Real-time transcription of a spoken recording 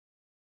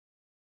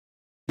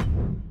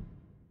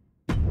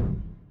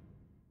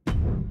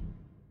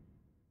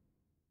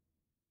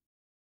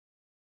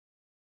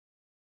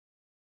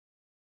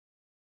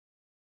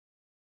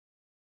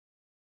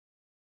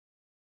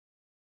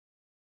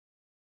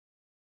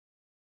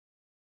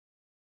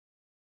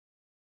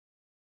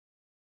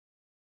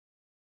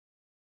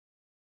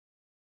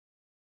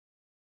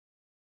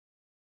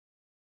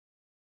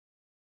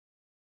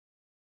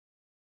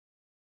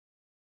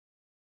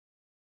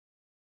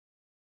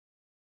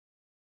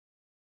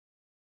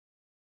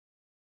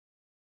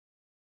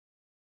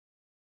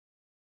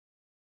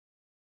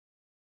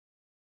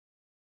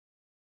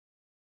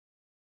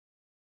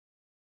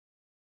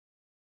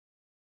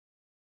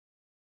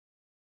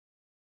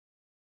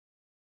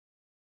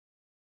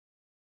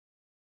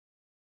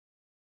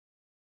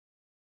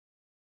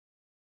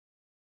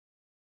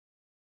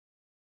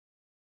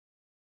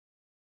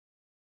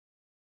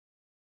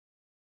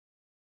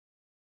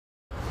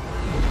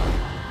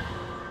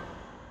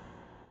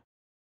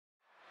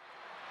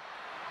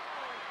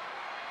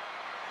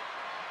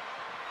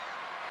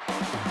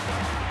The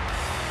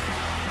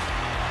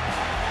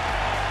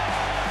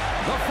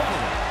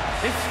following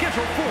is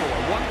scheduled for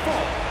one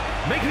fall,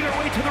 making her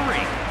way to the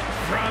ring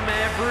from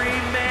every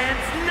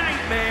man's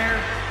nightmare,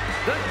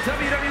 the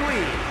WWE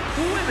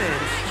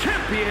Women's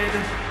Champion,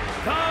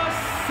 the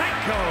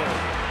Psycho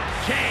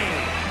King.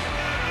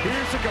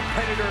 Here's a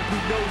competitor who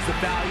knows the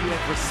value of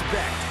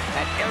respect.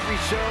 At every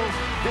show,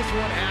 this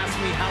one asks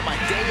me how my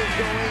day is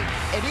going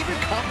and even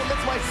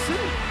compliments my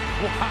suit.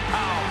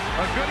 Wow,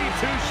 a goody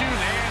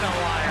two-shoes and a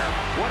liar.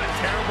 What a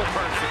terrible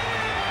person.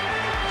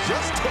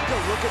 Just take a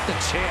look at the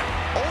champ.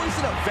 Always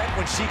an event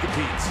when she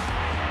competes.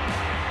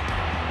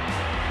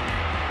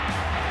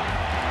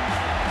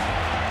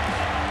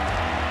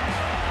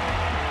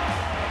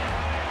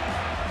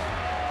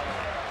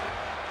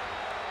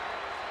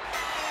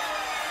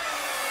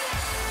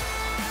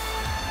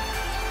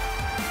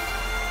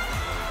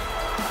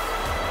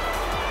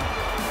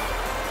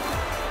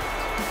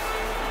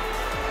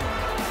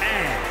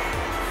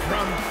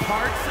 From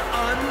parts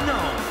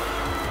unknown,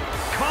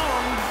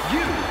 Kong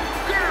You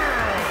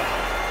Girl.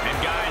 And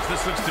guys,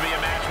 this looks to be a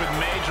match with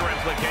major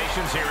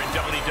implications here in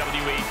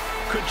WWE.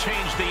 Could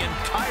change the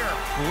entire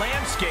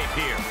landscape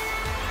here.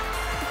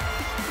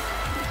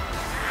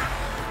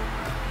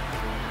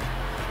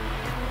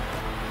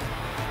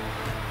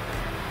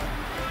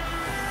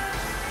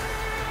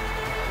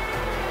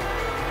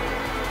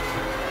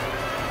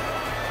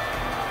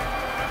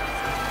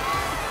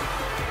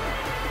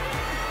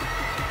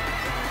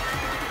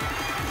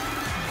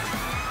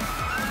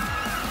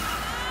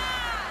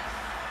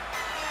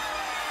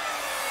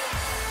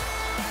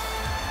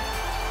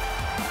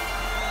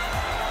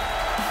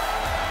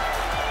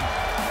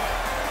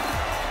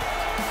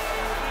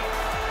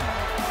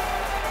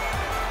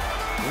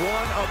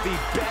 One of the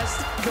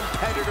best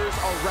competitors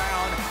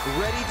around,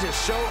 ready to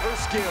show her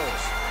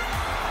skills.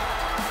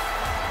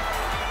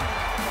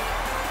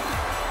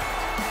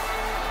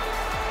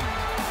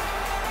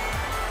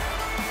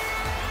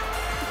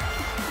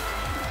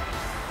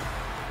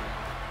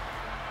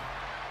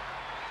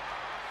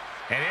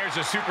 And here's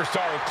a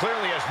superstar who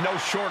clearly has no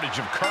shortage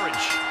of courage.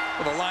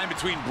 Well, the line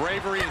between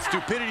bravery and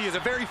stupidity is a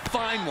very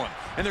fine one.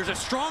 And there's a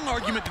strong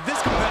argument that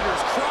this competitor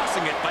is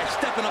crossing it by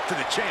stepping up to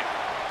the champ.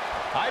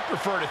 I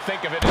prefer to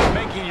think of it as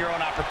making your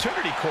own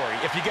opportunity, Corey.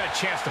 If you get a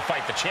chance to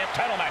fight the champ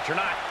title match or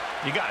not,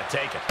 you got to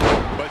take it.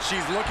 But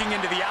she's looking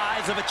into the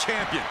eyes of a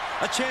champion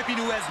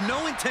who has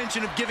no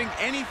intention of giving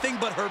anything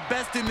but her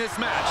best in this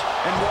match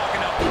and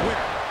walking out the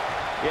winner.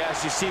 Yeah,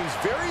 she seems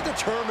very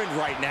determined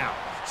right now.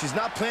 She's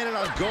not planning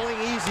on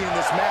going easy in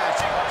this match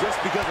just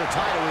because her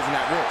title isn't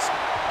at risk.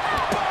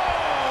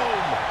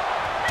 Boom!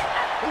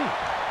 Ooh.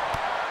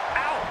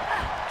 Ow!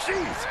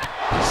 Jeez!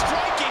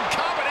 Striking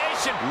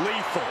combination.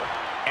 Lethal.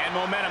 And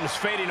momentum's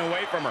fading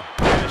away from her.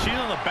 Yeah, she's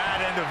on the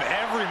bad end of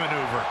every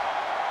maneuver.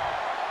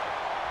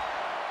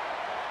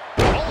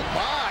 Oh,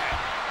 my!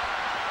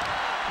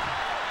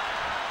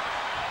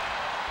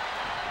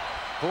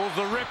 Pulls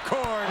the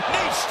ripcord.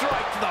 Knee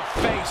strike to the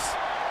face.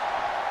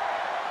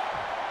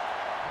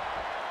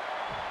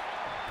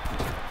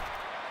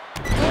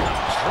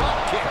 Drop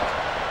kick.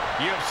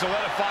 You have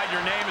solidified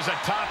your name as a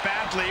top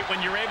athlete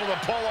when you're able to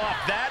pull off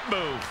that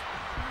move.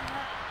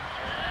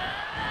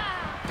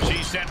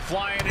 She sent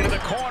flying into the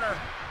corner.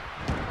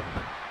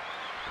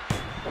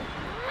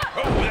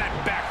 Oh, that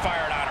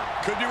backfired on her.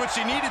 Could be what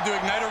she needed to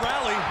ignite a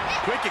rally.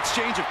 Quick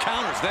exchange of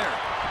counters there.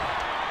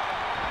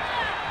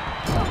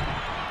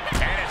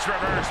 And it's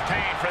reverse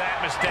pain for that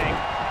mistake.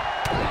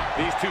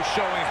 These two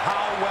showing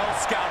how well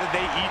scouted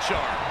they each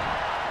are.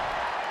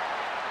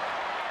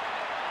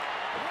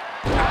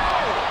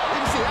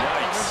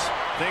 Yikes.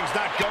 Things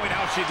not going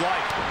how she'd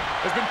like.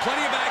 There's been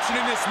plenty of action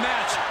in this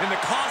match, and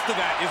the cost of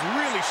that is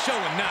really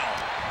showing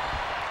now.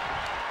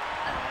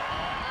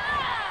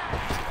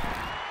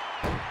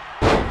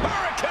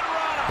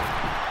 Hurricanrana!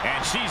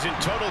 And she's in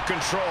total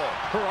control.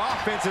 Her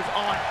offense is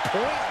on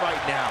point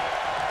right now.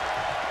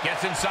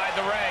 Gets inside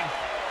the ring.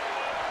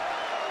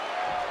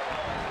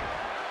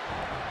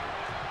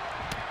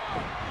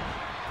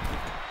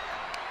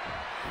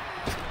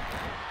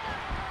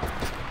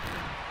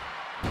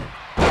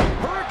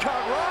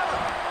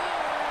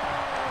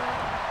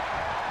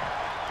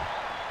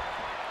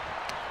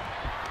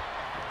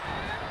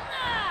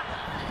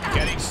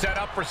 Getting set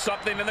up for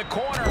something in the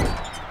corner.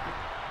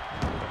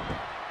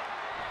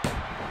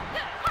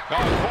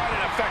 Oh, quite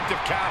an effective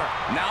counter.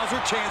 Now's her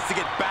chance to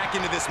get back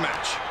into this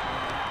match.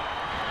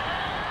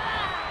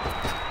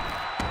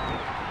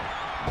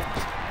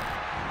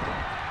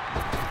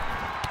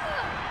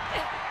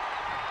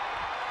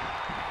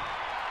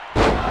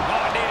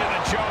 Oh, knee to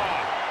the jaw.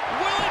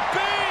 Will it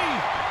be?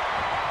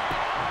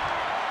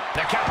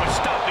 The count was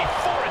stopped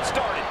before it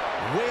started.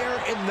 Where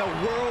in the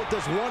world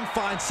does one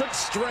find such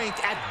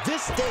strength at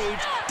this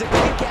stage to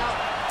kick out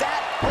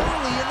that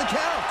early in the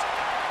count?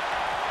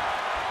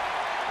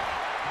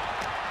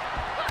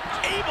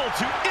 Able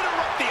to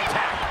interrupt the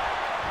attack.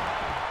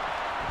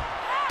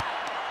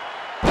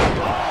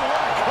 Oh,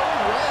 what a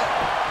code red.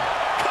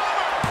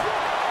 Cover.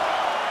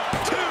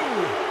 2.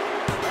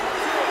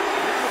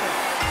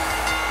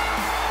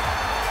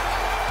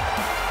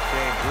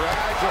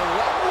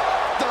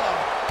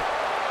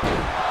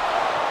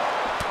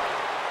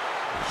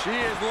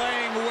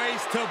 laying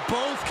waste to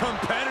both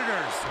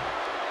competitors.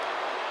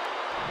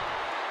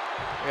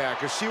 Yeah,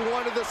 because she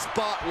wanted the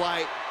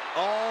spotlight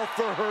all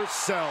for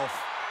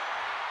herself.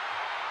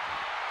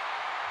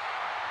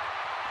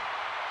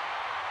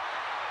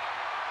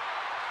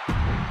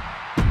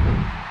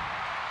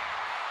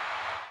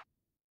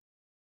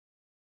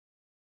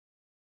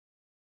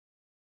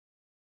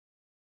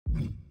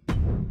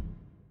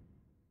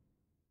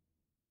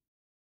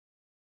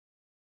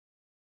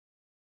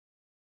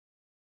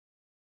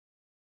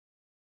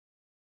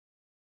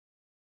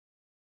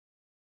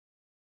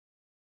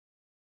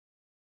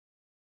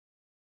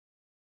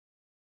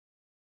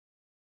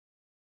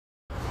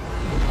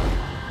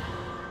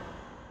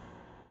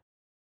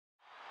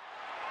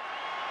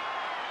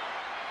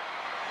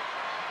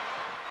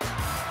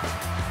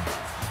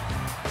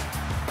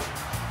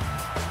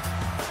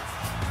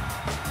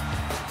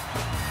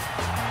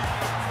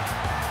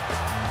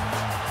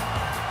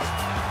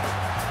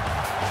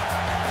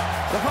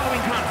 The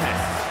following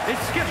contest is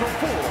scheduled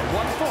for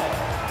one fall,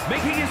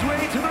 making his way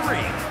to the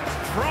ring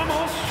from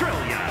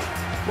Australia,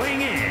 weighing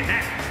in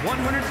at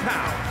 100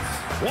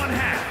 pounds, one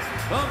half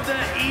of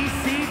the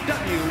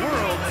ECW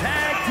World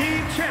Tag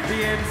Team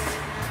Champions,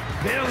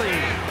 Billy.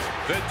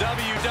 The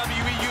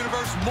WWE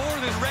Universe more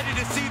than ready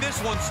to see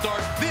this one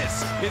start.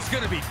 This is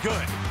going to be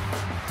good.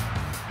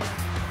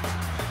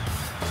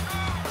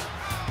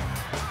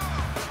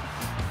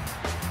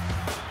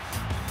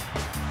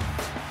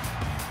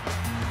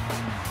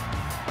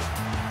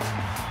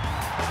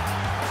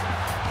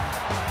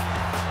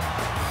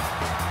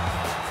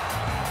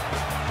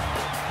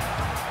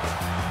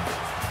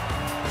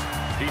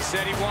 He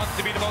said he wants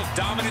to be the most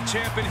dominant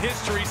champ in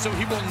history, so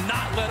he will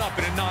not let up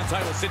in a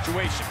non-title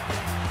situation.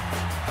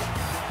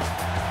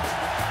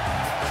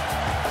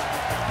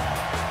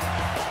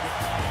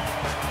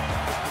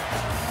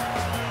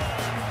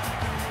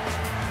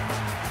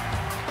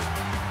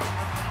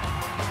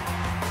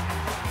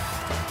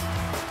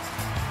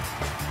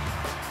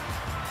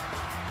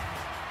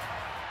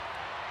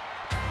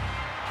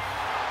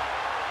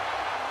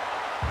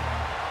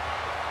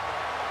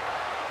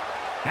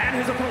 And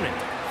his opponent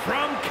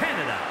from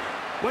Canada,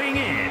 weighing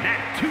in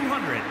at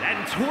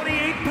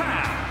 228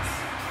 pounds,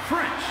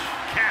 French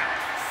Cap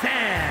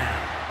Sam.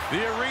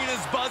 The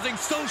arena's buzzing,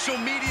 social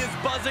media's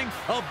buzzing,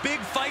 a big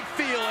fight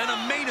feel, and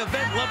a main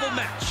event level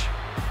match.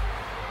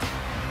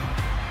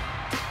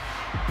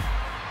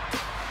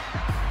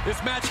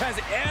 This match has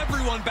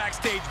everyone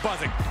backstage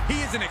buzzing.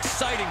 He is an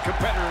exciting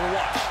competitor to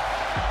watch.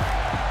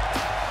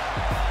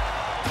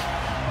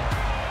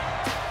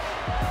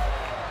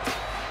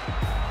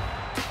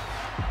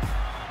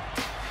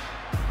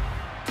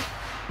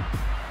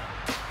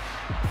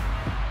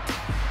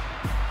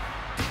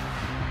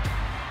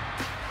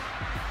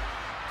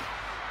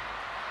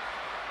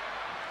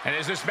 And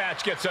as this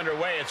match gets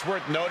underway, it's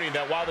worth noting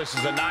that while this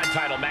is a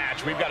non-title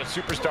match, we've got a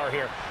superstar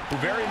here who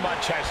very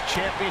much has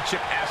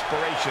championship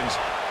aspirations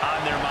on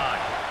their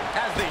mind.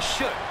 As they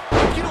should.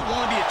 If you don't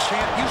want to be a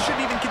champ, you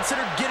shouldn't even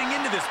consider getting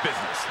into this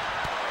business.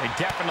 They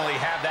definitely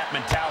have that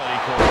mentality,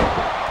 Corey.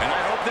 And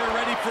I hope they're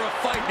ready for a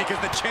fight because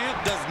the champ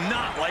does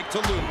not like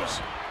to lose.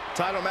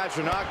 Title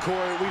match or not,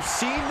 Corey, we've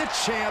seen the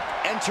champ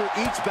enter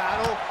each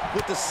battle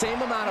with the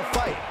same amount of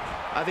fight.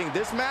 I think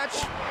this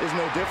match is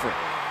no different.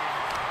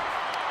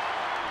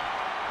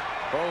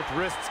 Both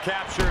wrists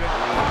captured.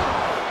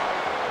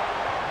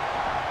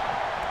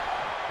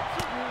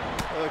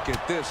 Look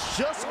at this,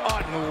 just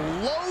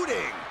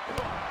unloading.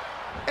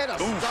 And a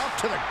stomp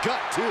to the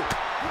gut, too.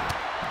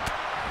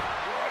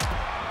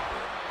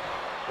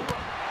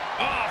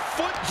 Oh,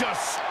 foot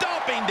just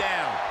stomping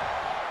down.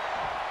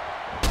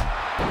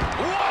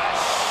 What a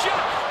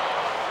shot!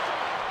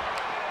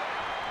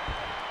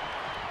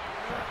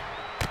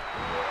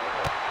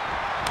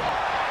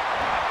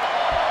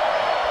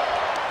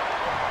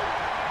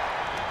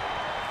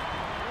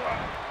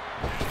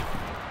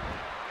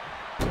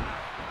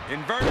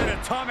 Inverted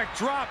atomic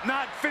drop,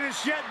 not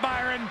finished yet,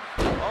 Byron.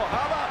 Oh,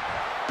 how about?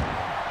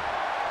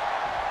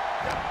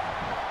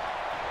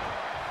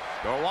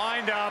 The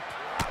wind up,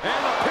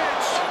 and the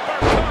pitch.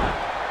 Uppercut.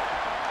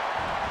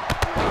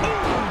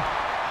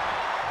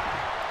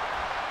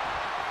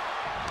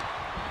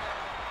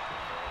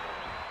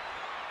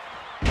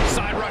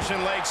 Side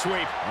Russian leg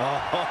sweep.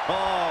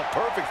 Oh,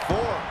 perfect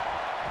form.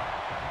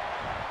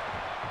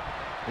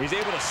 He's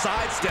able to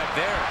sidestep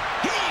there.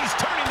 He's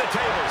turning the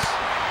tables.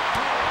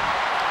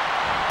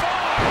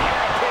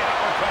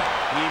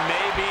 He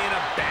may be in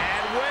a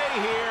bad way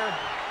here.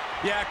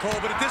 Yeah, Cole,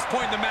 but at this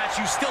point in the match,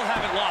 you still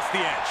haven't lost the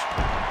edge.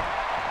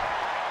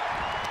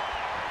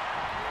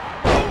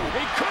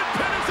 He could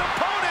pin his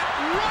opponent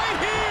right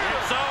here.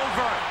 It's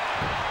over.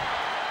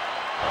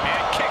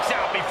 And kicks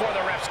out before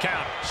the refs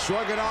count.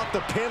 Shrugging off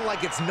the pin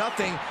like it's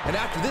nothing, and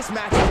after this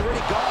match is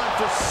already gone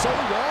for so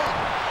long.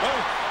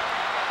 Oh,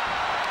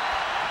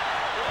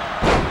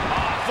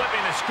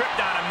 flipping the script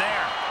on him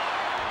there.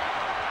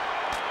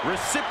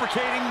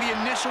 Reciprocating the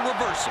initial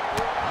reversal.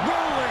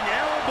 Rolling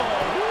elbow.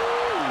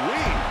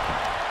 Woo-wee.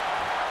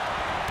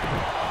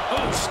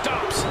 Oh,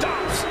 stop,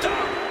 stop,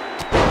 stop.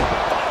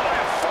 Followed by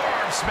a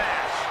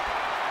smash.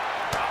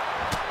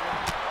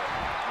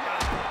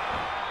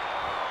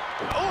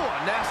 Oh, a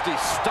nasty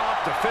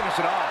stop to finish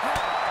it off.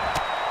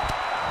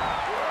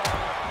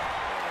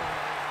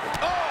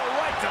 Oh,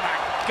 right to the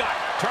gut.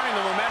 Turning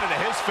the momentum to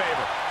his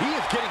favor. He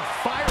is getting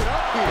fired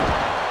up here.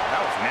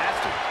 That was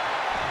nasty.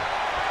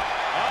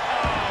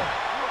 Uh-oh.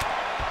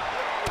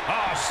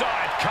 Oh, saw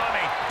it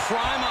coming.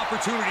 Prime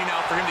opportunity now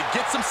for him to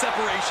get some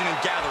separation and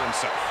gather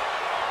himself.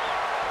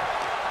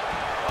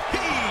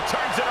 He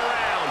turns it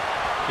around.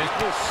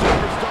 This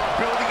superstar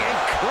building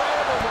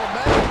incredible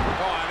momentum.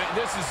 Oh, I mean,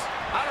 this is,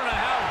 I don't know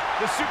how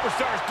the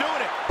superstar's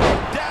doing it.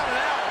 Down and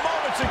out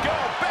moments ago.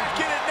 Back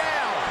in it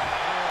now.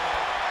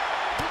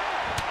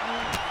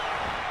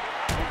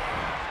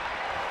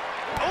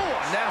 Oh,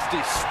 a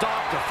nasty stop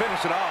to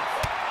finish it off.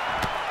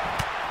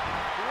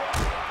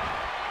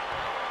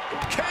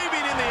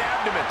 Caving in the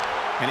abdomen.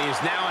 And he is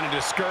now in a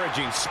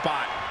discouraging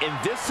spot. In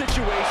this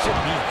situation,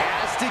 he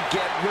has to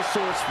get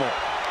resourceful.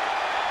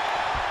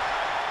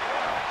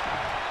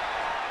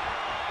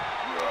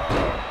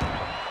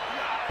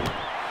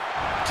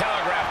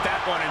 Telegraphed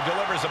that one and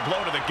delivers a blow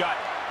to the gut.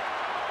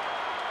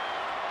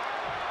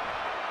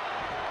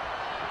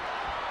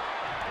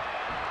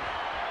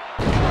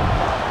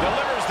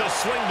 Delivers the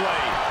sling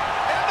blade.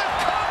 And the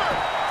cover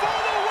for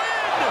the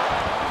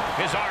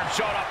win! His arm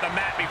shot off the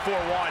mat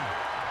before one.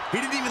 He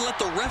didn't even let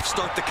the ref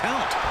start the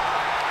count.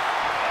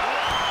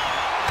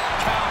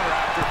 Counter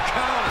after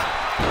counter.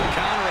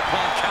 Counter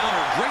upon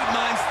counter. Great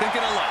minds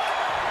thinking alike.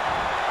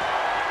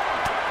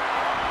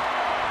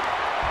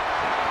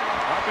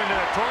 Up into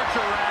the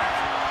torture rack.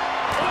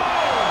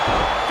 Oh!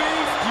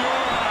 Feast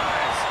your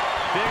eyes.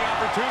 Big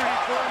opportunity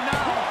for him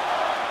now.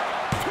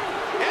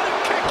 And a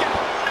kick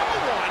out. No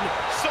one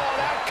saw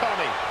that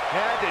coming.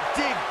 Had to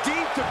dig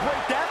deep to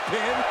break that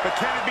pin. But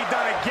can it be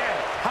done again?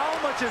 How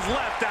much is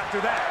left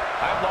after that?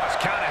 I've lost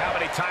count of how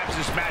many times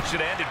this match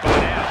should have ended by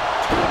now.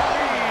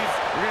 Please,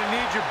 you're going to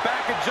need your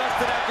back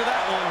adjusted after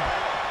that one.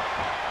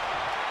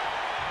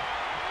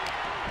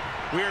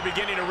 We are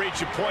beginning to reach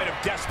a point of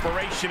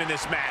desperation in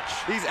this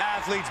match. These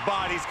athletes'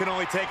 bodies can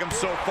only take them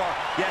so far.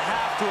 You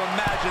have to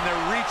imagine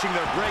they're reaching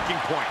their breaking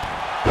point.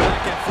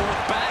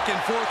 Back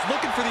and forth,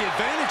 looking for the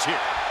advantage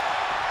here.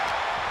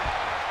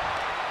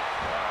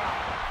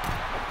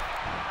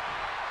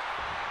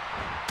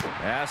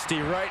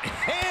 Nasty right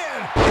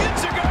hand.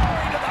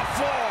 Enziguri to the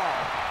floor.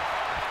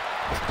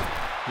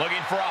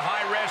 Looking for a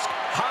high-risk,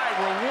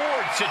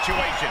 high-reward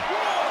situation.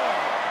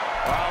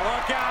 Oh,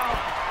 look out.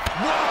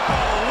 Whoa,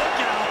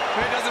 look out.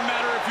 It doesn't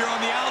matter if you're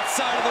on the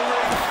outside of the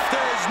ring.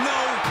 There is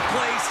no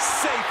place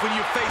safe when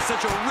you face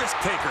such a risk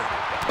taker.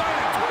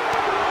 Bam!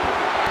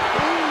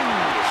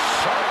 Ooh,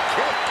 sharp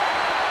kick.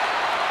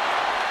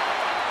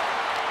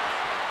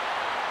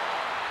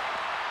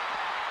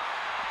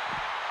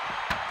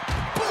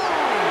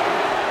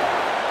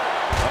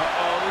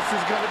 Uh-oh, this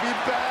is going to be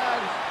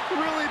bad.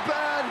 Really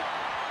bad.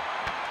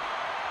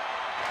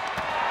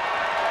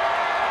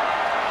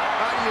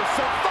 How do you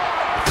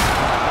survive?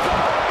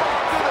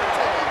 To the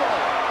table.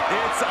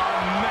 It's a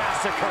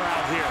massacre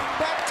out here.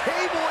 That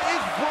table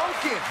is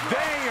broken.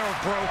 They are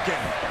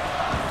broken.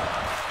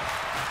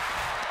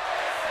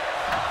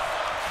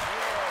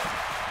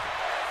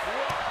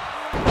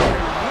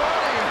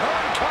 Running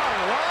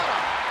Hurricanrana.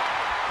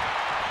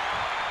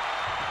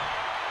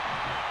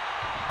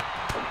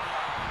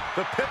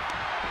 The pip.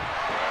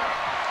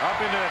 Up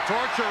into the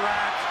torture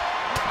rack.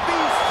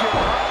 Feast your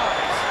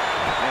eyes.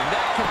 And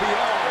that could be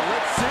all.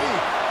 Let's see.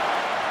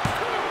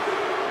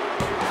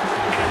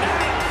 And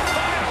that'll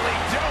finally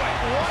do it.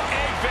 What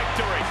a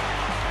victory.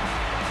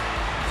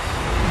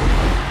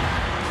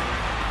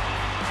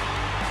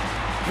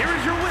 Here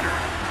is your winner,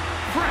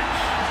 French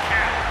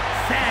Cat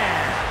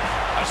Sam.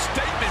 A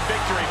statement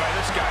victory by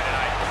this guy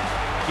tonight.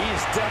 He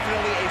is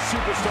definitely a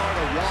superstar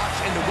to watch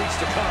in the weeks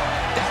to come.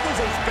 That was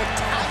a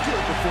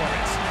spectacular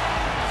performance.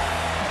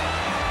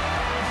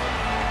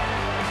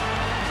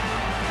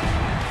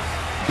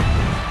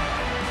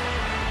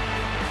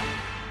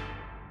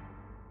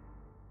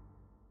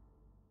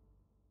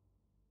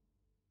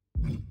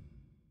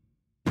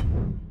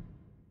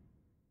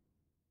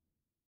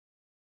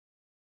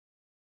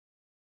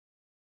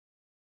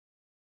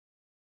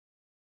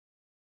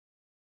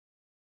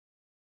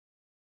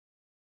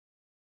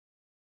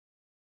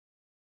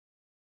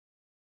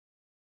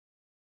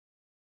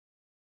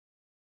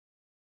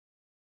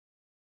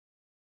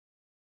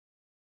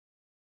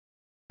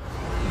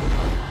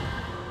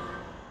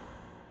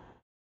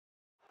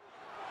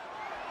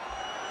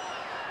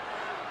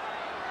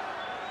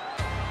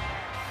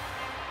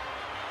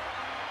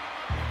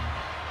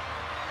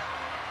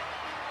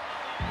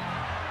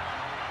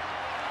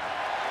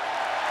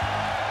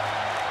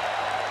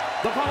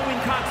 The following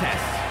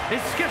contest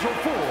is scheduled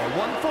for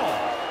one fall,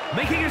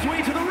 making his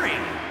way to the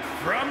ring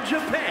from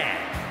Japan,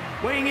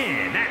 weighing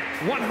in at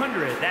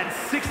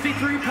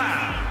 163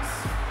 pounds,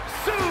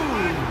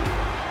 Soon.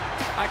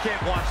 I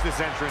can't watch this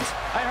entrance.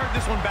 I heard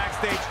this one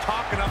backstage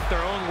talking up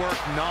their own work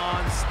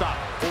non-stop.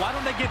 Well, why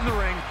don't they get in the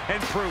ring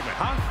and prove it,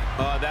 huh?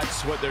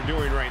 That's what they're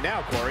doing right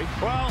now, Corey.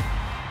 Well,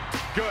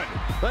 Good.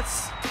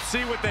 Let's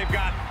see what they've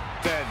got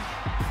then.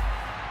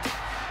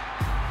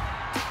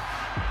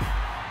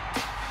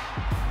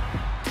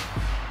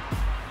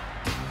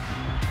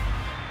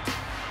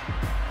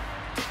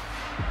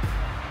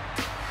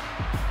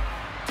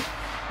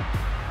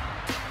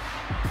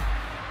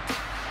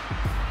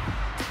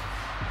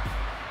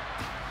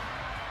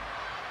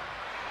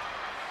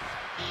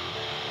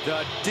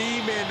 The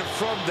demon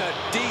from the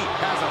deep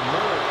has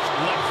emerged.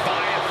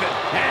 Leviathan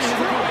and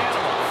true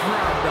animal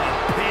from the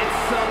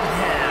pits of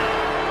hell.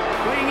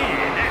 Weighing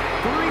in at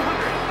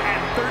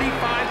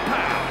 335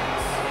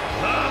 pounds,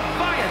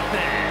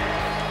 Leviathan.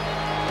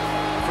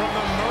 From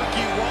the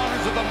murky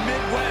waters of the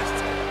Midwest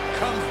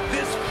comes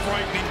this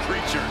frightening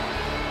creature.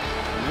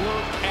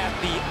 Look at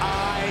the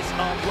eyes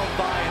of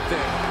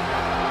Leviathan.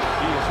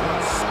 He is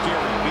one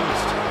scary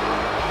beast.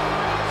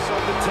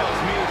 Something tells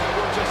me that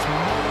we're just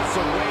moments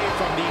away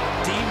from the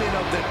demon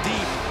of the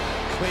deep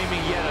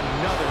claiming yet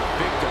another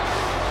victim.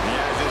 He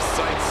has his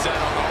sights set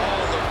on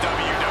all of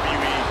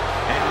WWE,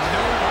 and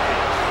nobody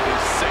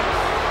is safe.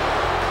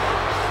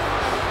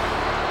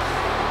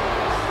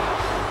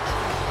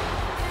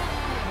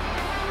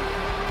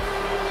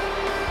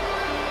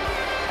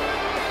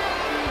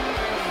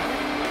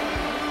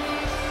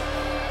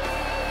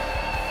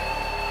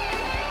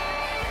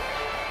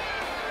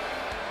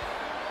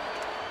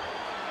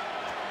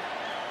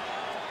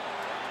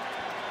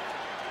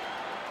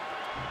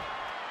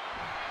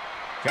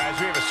 Guys,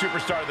 we have a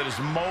superstar that is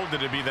molded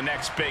to be the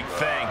next big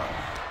thing.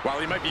 While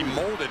he might be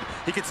molded,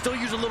 he could still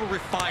use a little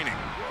refining.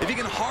 If he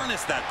can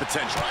harness that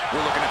potential,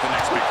 we're looking at the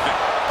next big thing.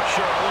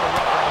 Sure, a little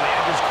rough around the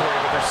edges, Corey,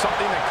 but there's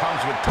something that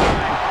comes with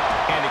time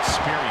and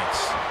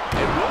experience.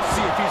 And we'll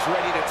see if he's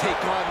ready to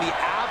take on the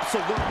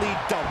absolutely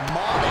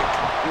demonic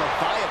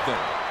Leviathan.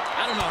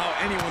 I don't know how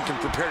anyone can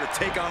prepare to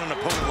take on an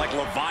opponent like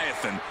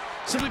Leviathan,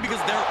 simply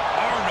because there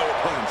are no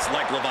opponents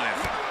like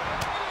Leviathan.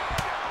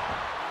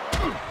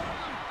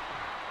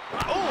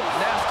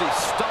 Nasty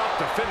stop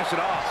to finish it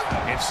off.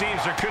 It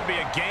seems there could be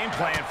a game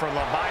plan for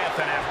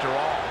Leviathan after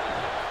all.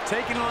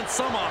 Taking on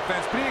some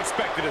offense, but he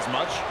expected as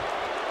much.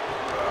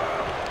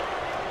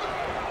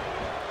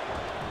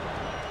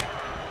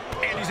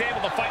 And he's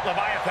able to fight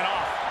Leviathan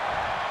off.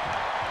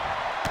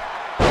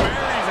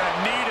 Buries a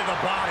knee to the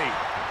body.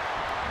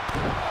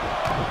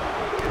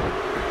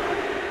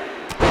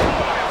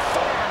 Oh, a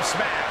forearm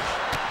smash.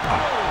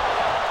 Oh!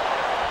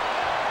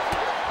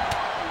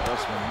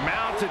 Just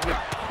mounted with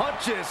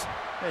punches.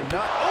 And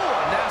not,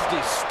 a nasty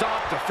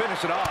stop to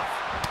finish it off.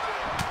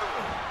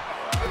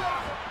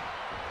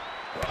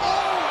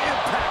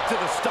 Impact to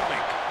the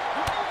stomach.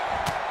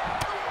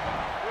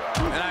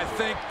 And I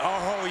think,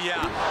 oh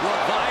yeah,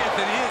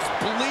 Leviathan is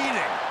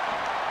bleeding.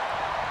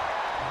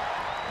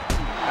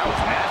 That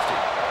was nasty.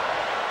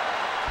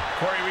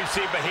 Corey, we've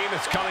seen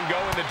behemoths come and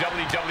go in the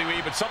WWE,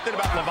 but something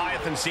about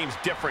Leviathan seems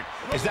different.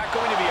 Is that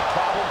going to be a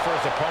problem for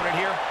his opponent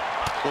here?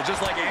 Well,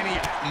 just like any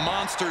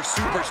monster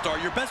superstar,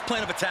 your best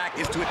plan of attack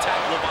is to attack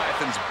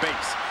Leviathan's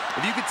base.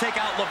 If you can take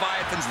out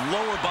Leviathan's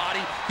lower body,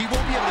 he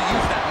won't be able to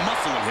use that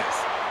muscle of his.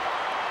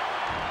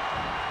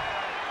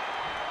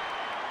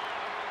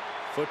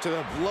 Foot to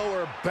the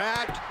lower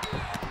back.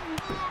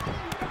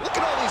 Look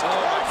at all these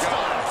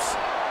stops.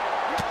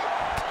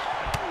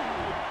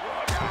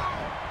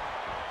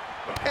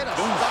 And a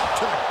stop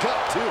to the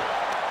gut, too.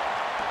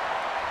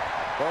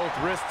 Both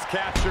wrists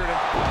captured.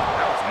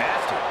 That was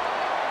nasty.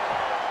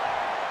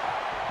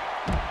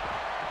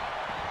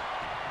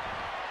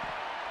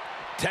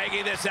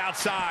 Taking this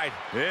outside.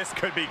 This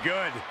could be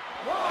good.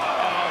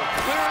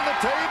 Clearing the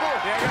table.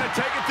 They're going to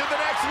take it to the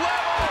next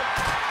level.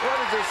 What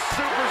is this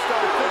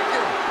superstar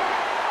thinking?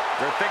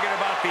 They're thinking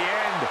about the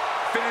end,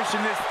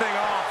 finishing this thing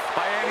off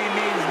by any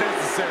means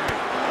necessary.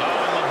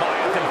 Oh, and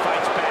Leviathan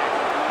fights back.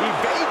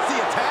 Evades the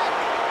attack.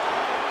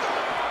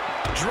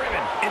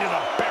 Driven into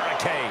the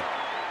barricade.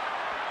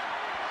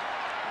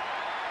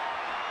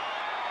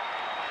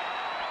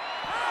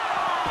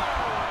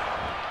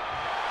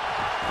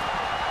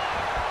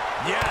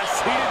 Yes,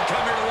 he didn't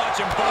come here to watch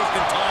him boast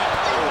in time.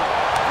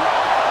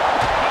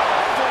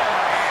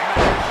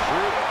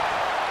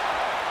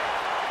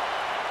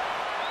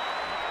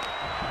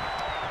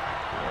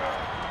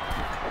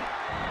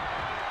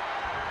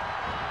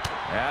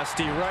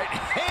 Nasty right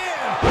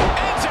hand.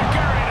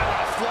 Enziguri to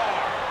the floor.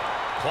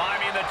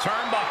 Climbing the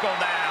turnbuckle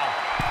now.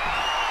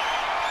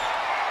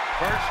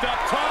 First up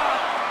top.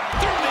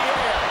 Through the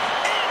air.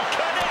 And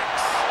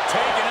connects.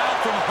 Taken out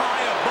from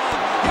high above.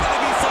 You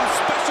gotta be some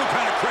special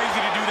kind of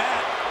crazy to do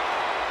that.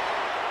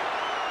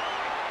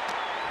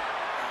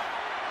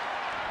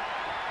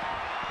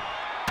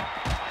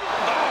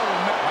 Oh,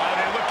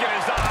 man. Look at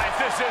his eyes.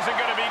 This isn't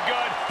going to be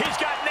good. He's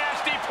got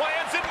nasty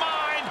plans in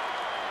mind.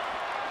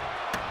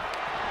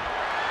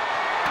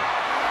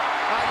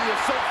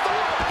 So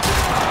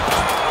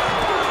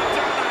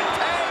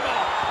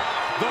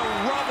the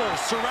rubble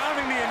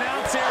surrounding the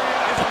announce area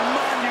is a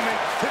monument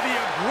to the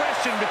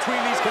aggression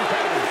between these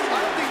competitors. I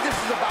don't think this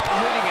is about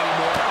winning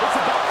anymore. It's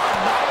about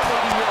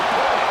annihilating your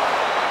opponent.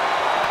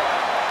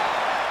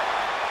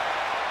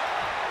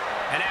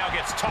 And now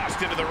gets tossed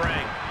into the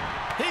ring.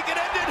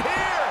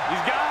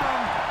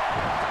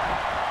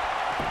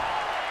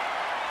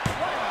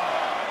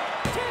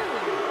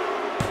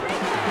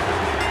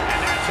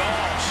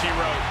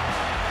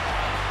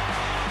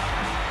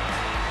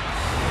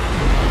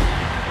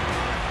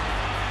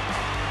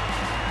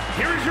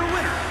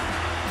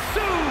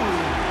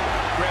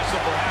 wrestle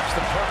perhaps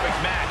the perfect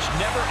match.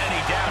 Never any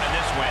doubt in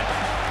this win.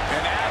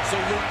 An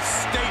absolute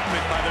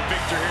statement by the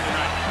victor here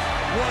tonight.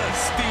 What a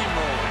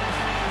steamroller.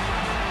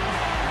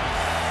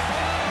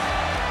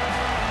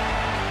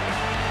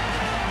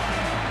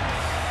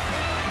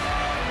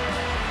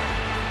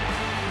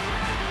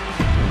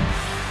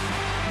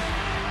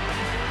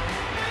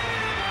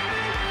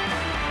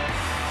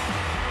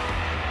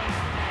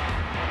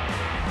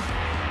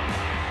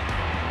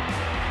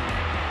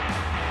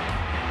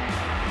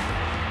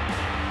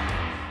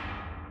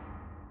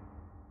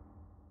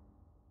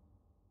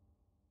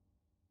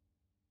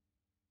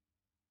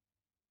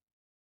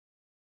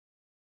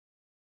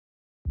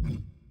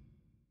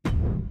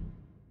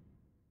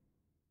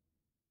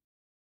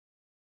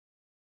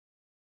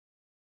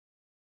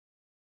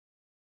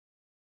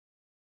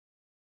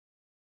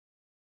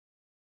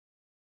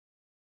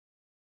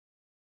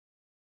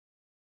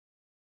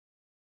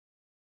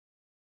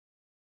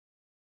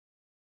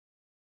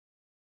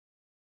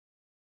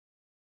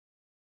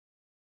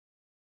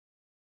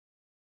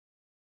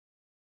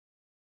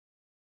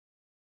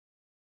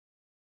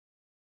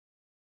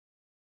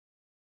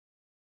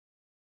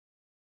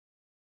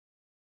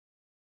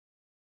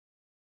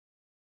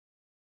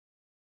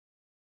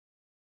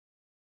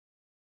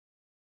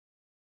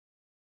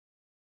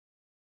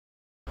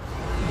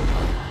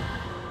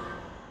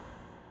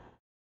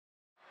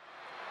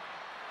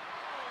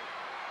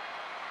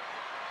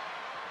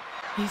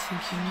 You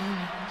think you know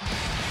me?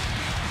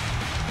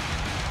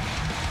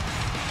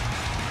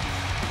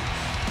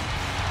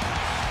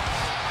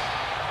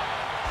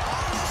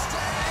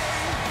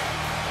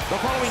 The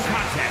following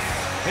contest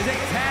is a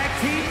tag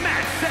team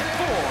match set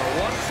for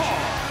one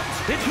fall.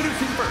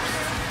 Introducing first,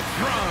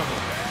 from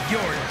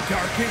your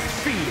darkest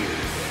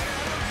fears,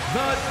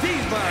 the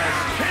Divas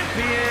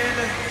Champion,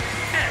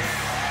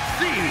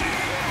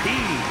 SCP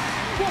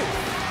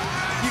Wolf.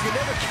 You can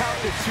never count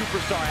this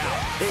superstar out.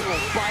 They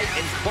will fight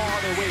and claw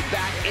their way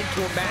back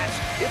into a match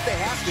if they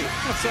have to.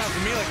 That sounds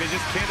to me like they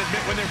just can't admit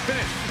when they're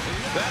finished.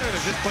 That or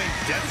they're just plain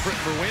desperate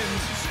for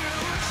wins.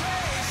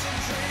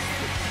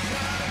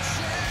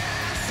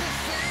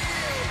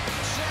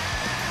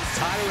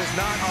 Title is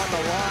not on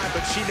the line,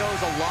 but she knows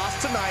a loss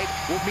tonight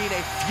will mean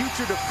a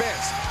future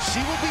defense. She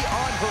will be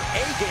on her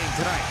A game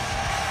tonight.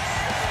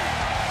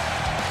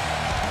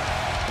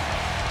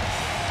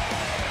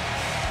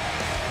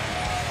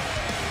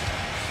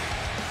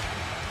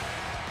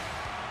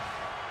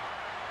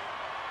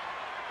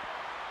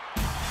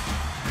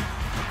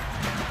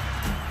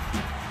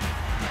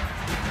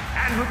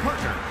 And her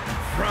partner,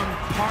 from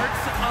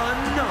parts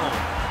unknown,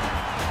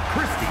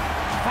 Christy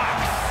Fox.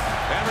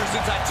 Ever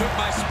since I took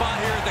my spot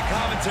here at the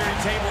commentary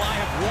table, I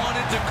have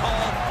wanted to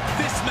call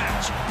this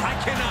match. I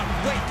cannot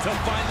wait to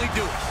finally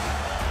do it.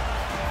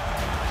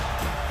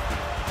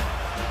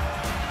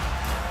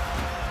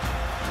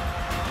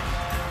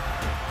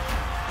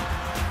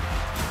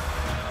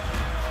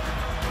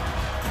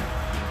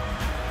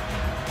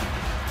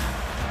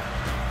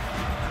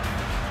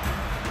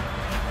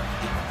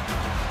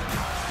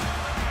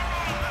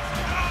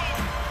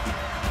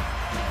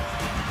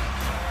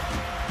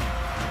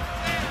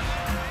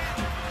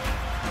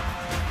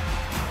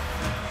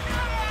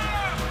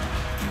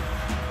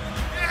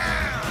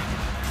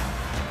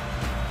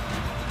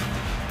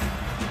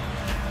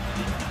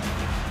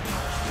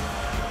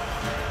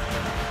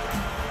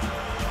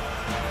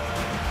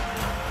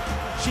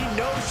 She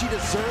knows she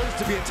deserves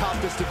to be atop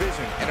this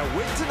division, and a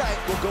win tonight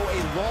will go a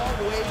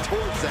long way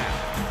towards that.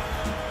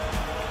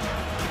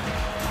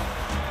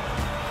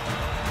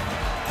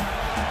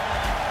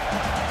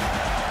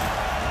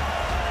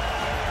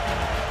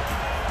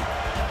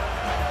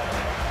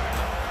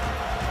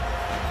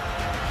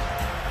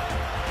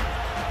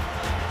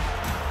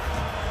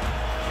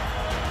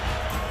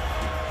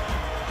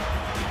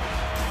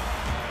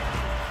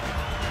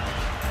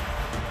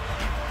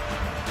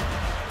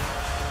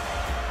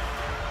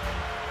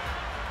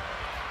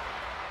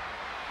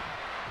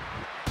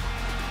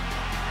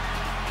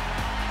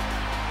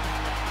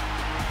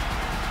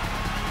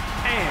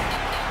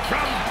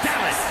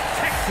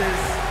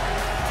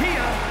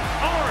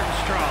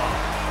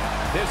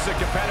 This is a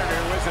competitor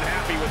who isn't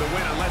happy with a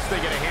win unless they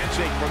get a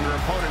handshake from their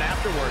opponent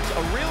afterwards.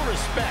 A real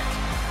respect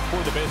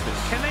for the business.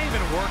 Can they even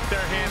work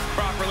their hands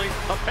properly?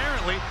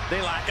 Apparently,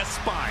 they lack a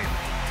spine.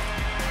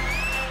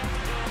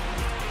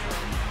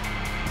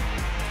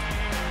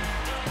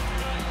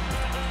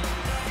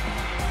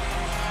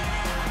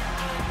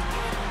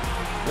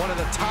 One of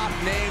the top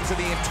names of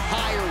the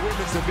entire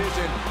women's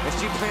division, and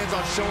she plans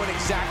on showing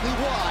exactly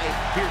why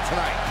here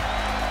tonight.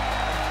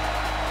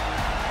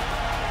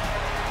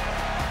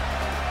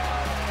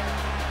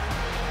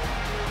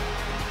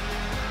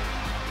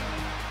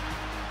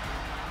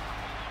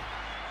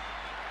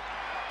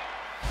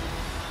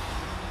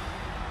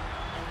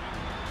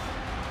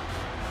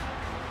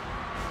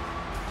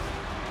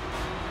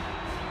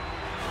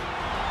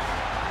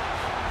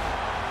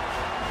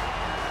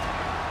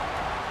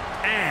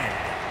 And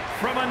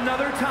from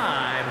another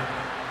time,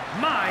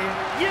 my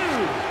you,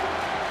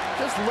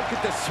 Just look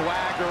at the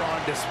swagger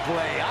on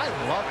display. I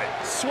love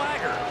it.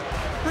 Swagger?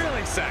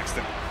 Really,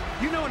 Saxton?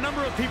 You know a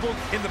number of people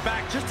in the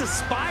back just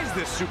despise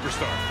this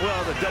superstar.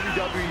 Well, the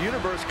WWE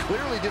Universe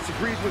clearly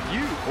disagrees with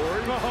you,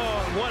 Corey.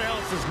 Oh, and what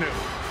else is new?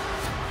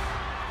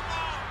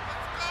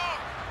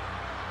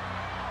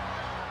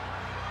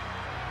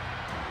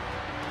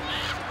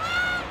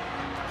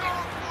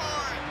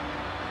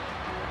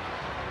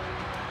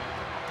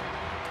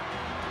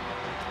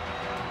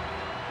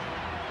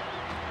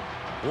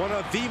 One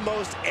of the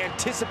most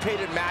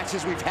anticipated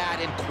matches we've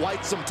had in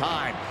quite some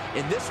time.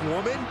 And this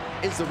woman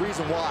is the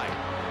reason why.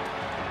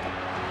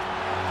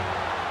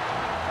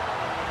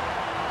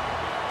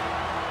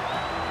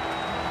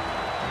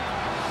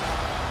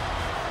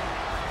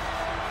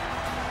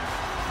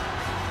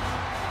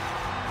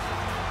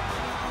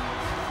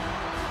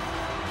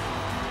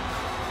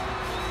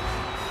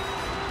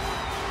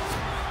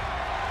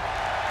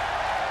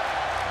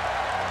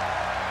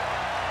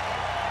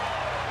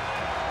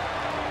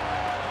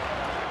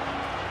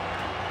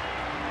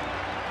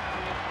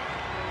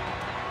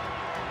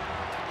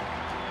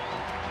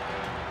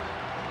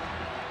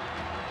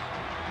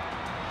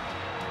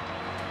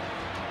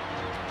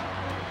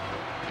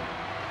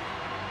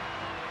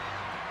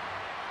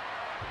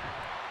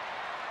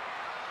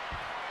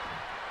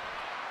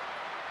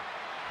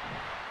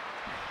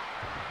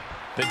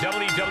 The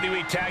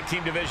WWE Tag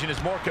Team division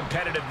is more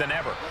competitive than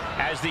ever.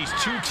 As these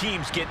two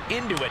teams get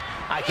into it,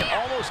 I can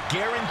almost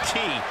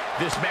guarantee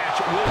this match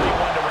will be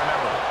one to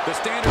remember. The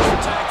standards for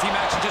tag team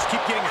action just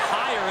keep getting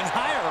higher and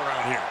higher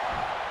around here.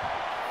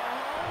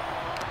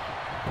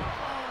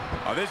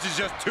 Oh, this is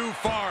just too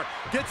far.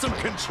 Get some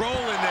control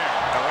in there.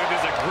 Oh, it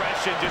is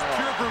aggression, just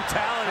pure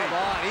brutality. Come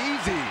on,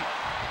 easy.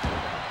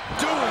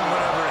 Doing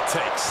whatever it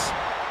takes.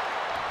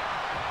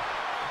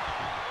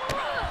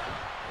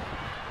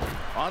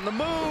 On the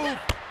move.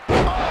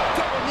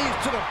 Double knees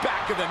to the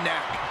back of the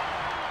neck.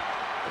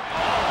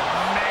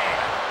 Oh, man.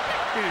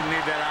 He didn't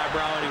need that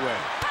eyebrow anyway.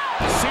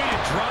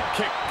 Seated drop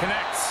kick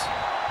connects.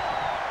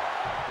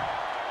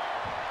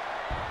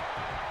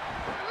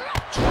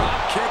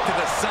 Drop kick to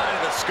the side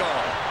of the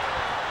skull.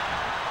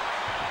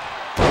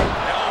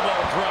 Elbow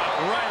drop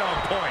right on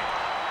point.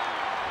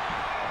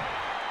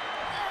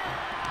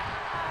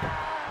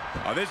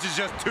 Oh, this is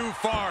just too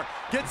far.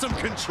 Get some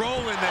control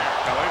in there.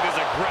 Oh, it is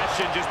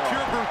aggression, just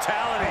pure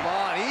brutality. Come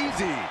on,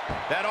 easy.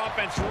 That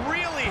offense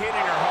really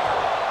hitting her hard.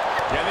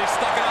 Yeah, they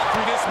stuck it out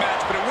through this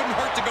match, but it wouldn't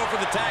hurt to go for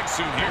the tag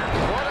soon here.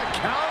 What a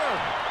counter.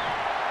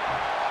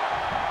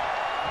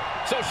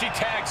 So she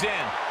tags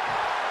in.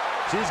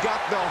 She's got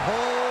the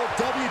whole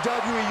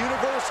WWE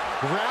Universe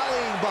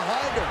rallying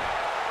behind her.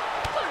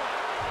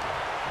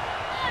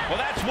 Well,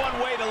 that's one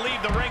way to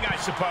leave the ring, I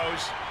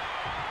suppose.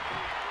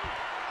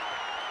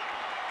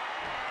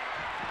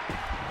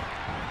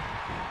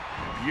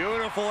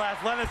 Beautiful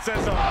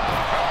athleticism.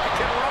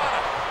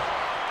 Hurricanrana.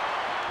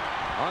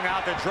 Hung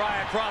out to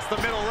dry across the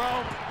middle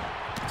row.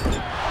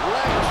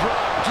 Leg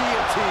drop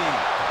guillotine.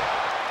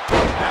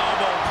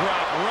 Elbow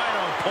drop right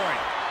on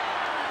point.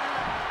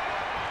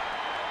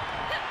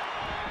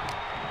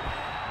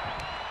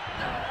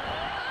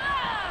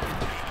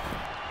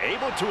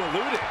 Able to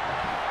elude it.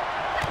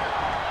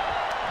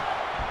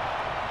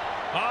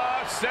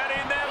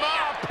 Setting them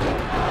up.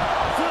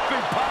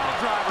 Flipping pile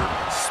driver.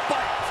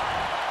 Spiked.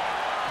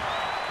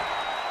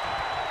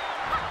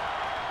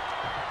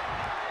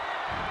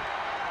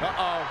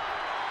 Uh-oh.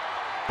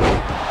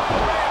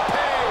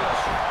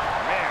 Rampage.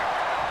 Man.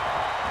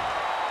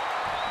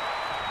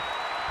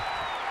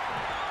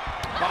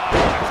 Oh,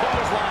 what a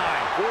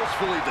clothesline.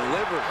 Forcefully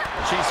delivered.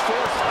 She's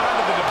forced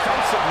onto the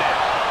defensive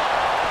now.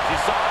 She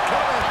saw it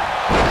coming.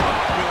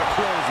 With a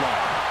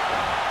clothesline.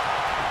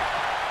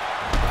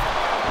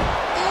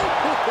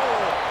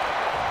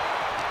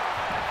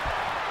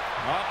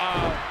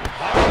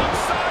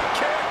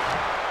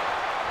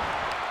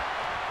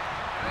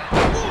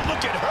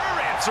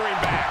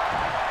 Answering back.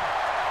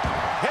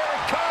 Here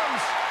it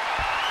comes.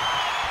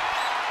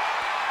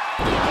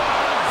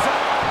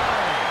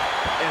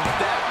 And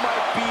that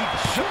might be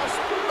just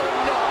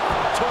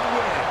enough to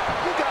win.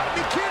 You gotta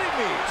be kidding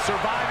me.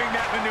 Surviving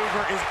that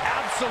maneuver is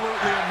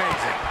absolutely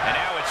amazing. And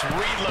now it's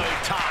reload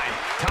time.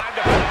 Time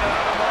to find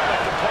another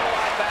moment to pull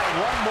out that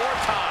one more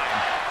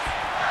time.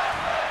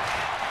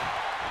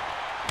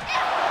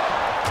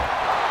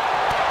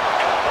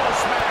 Elbow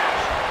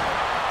smash.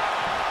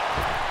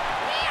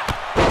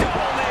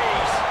 Double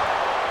knees.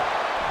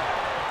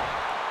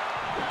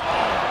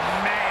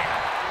 Oh, man.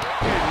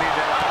 He didn't need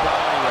that eyebrow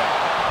anyway.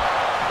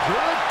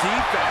 Good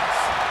defense.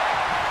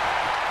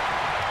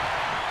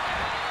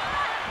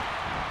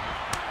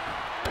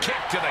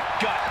 Kick to the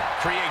gut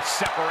creates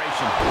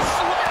separation.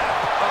 Slap.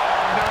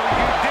 Oh, no,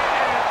 you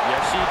didn't.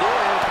 Yes, she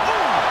did.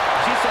 Boom.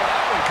 She saw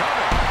that one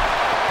coming.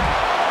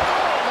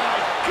 Oh, my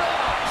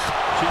gosh.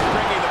 She's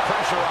bringing the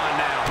pressure on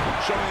now.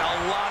 Showing a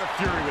lot of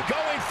fury with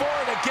Going for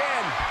it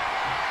again.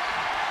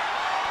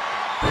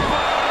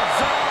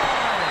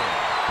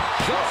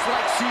 Just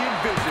like she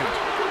envisioned.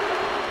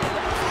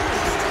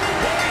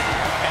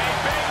 A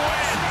big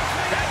win.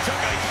 That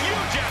took a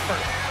huge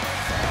effort.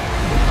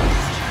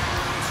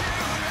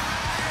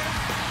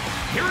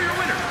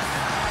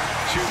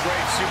 Two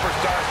great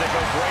superstars that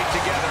go great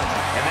together,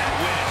 and that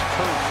win is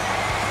proof.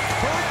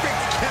 Perfect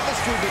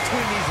chemistry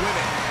between these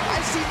women. I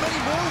see many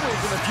more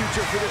wins in the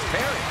future for this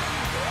pairing.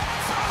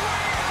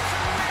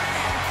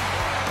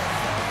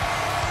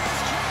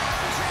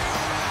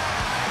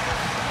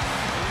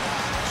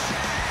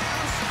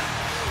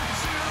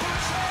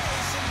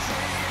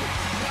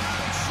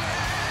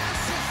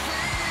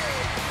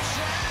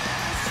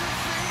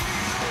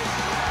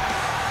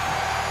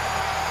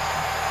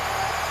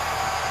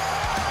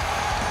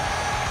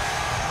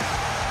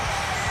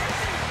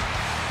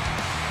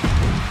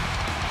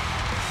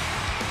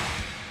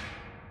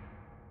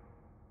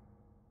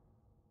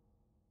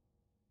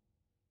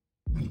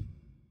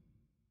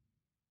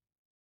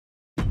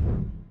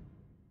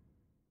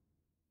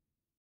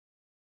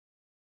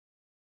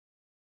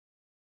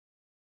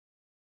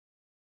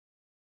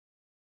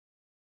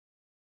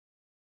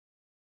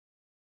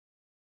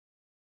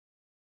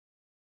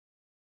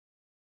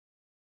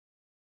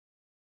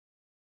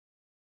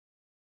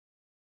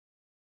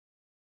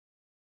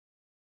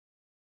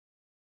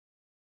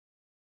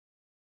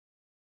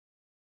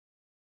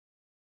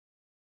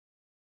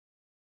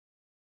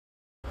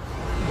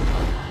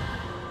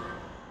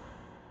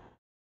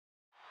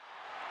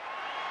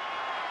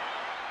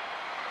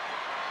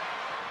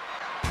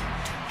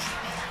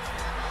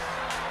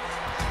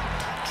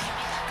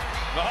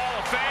 The Hall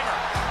of Famer,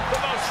 the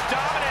most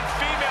dominant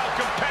female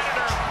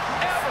competitor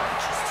ever.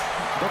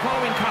 The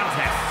following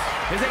contest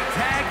is a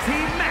tag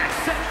team match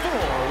set for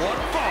one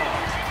fall.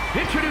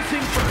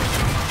 Introducing first,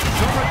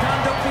 from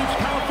Redondo Beach,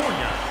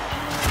 California,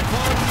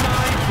 the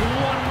ninth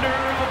wonder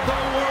of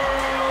the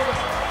world,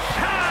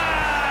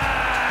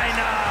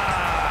 China!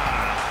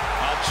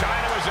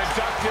 China was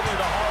inducted into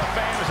the Hall of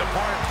Fame as a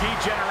part of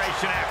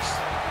D-Generation X.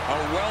 A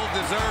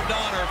well-deserved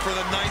honor for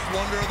the ninth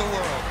wonder of the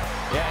world.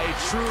 Yeah, a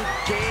true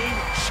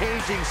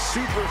game-changing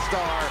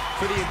superstar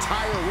for the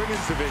entire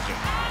women's division.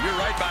 You're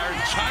right, Byron.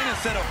 China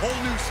set a whole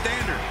new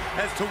standard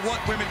as to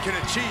what women can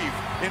achieve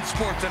in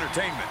sports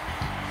entertainment.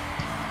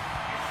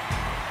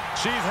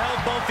 She's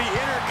held both the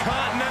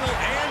Intercontinental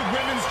and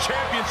Women's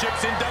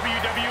Championships in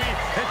WWE,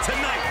 and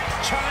tonight,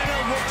 China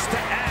looks to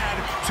add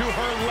to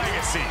her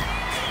legacy.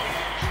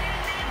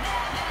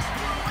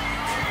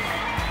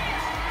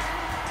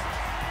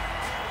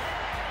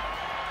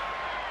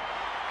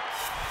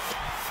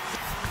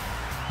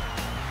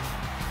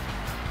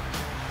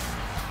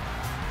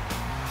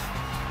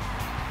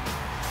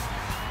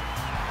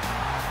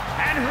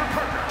 And her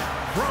partner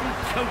from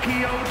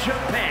Tokyo,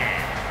 Japan,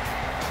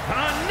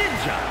 the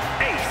Ninja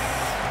Ace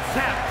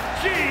Sap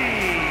G.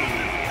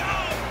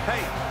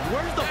 Hey,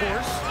 where's the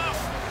horse?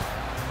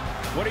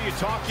 What are you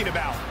talking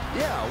about?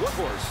 Yeah, what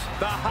horse?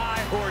 The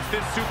high horse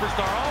this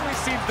superstar always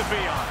seems to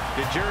be on.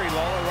 Did Jerry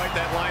Lawler write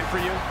that line for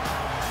you?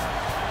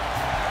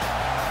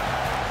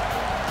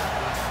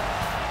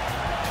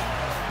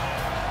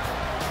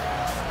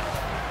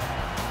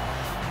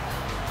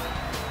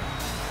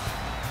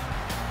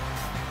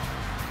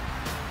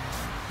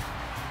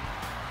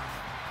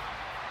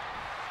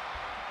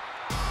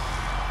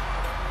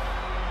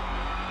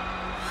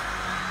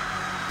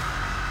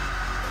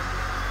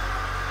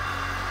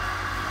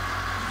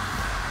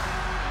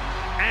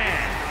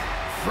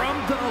 From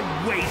the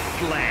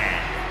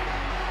wasteland,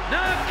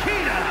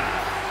 Nikita!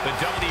 The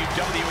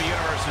WWE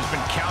Universe has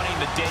been counting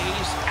the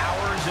days,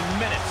 hours, and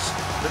minutes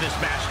for this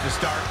match to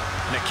start,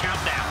 and the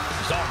countdown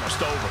is almost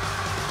over.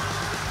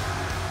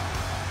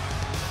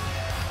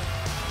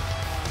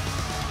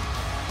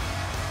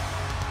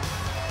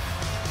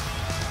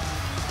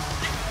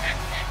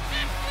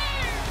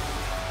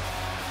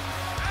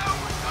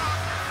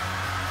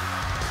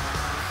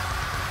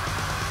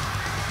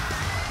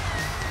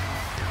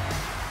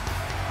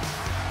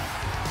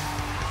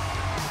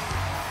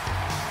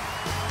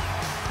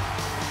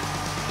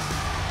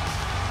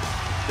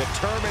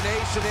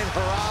 Determination in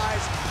her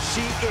eyes.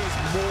 She is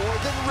more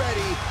than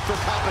ready for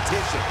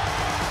competition.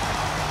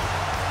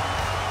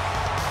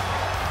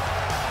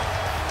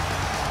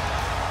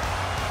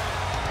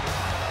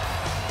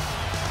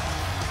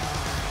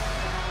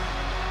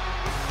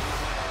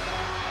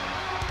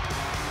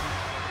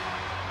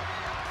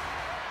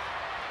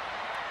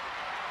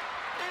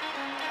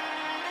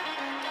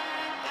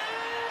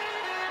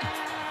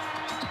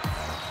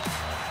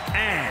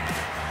 And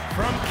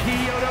from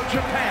Kyoto,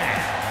 Japan,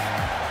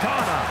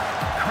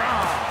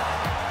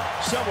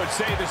 Some would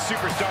say this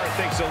superstar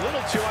thinks a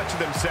little too much of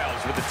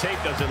themselves, but the tape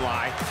doesn't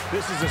lie.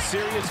 This is a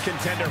serious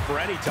contender for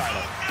any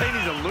title. They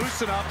need to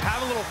loosen up,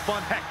 have a little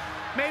fun. Heck,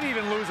 maybe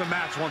even lose a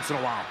match once in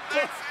a while.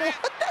 What?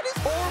 That is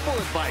horrible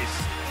advice.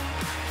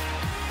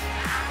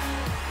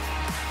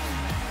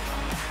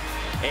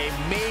 A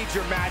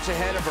major match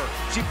ahead of her.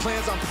 She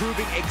plans on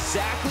proving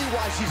exactly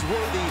why she's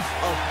worthy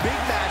of big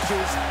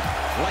matches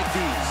like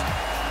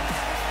these.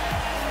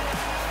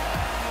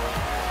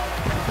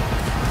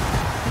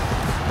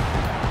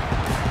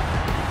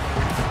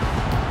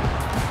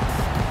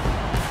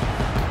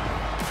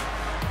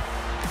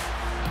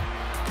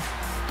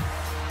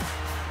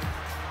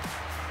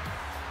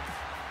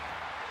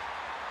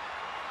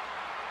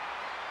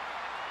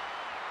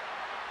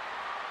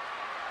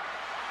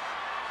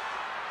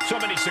 So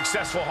many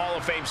successful Hall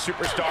of Fame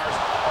superstars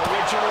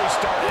originally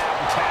started out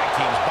in tag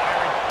teams.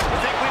 Byron, you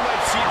think we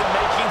might see the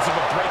makings of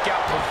a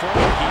breakout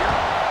performer here?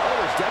 Oh,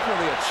 there's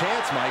definitely a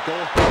chance, Michael.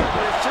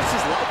 But it's just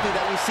as likely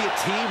that we see a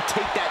team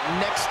take that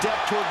next step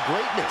toward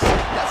greatness.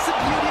 That's the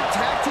beauty of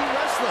tag team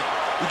wrestling.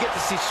 You get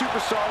to see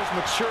superstars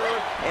mature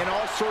in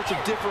all sorts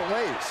of different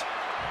ways.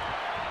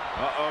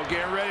 Uh-oh,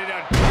 get ready to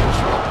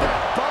drop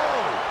that bow.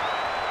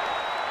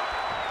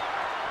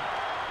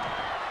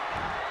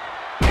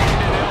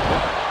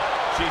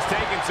 She's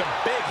taking some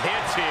big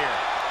hits here.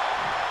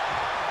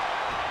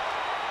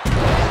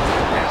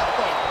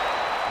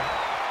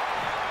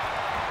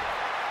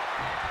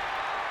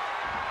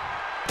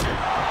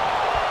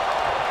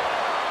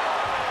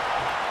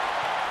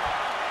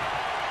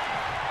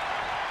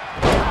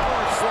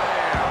 Power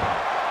slam.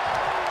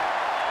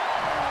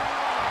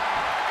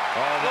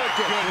 Oh, my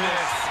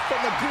goodness.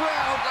 From the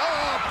ground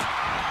up.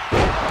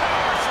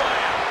 Power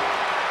slam.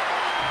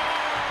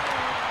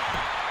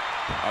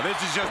 Oh, this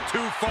is just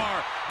too far.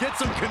 Get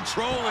some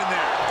control in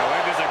there. Oh,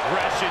 look at this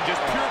aggression,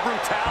 just pure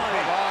brutality.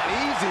 Come on,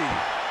 easy.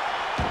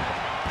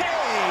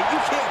 Hey, you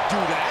can't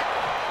do that.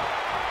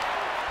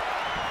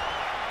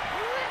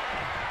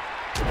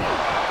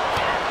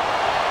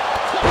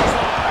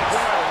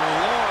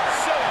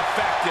 So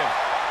effective.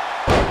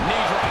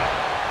 Knee drop.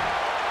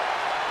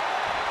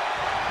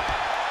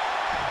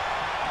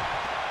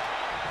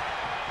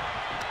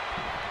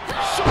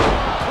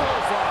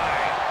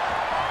 Clothesline.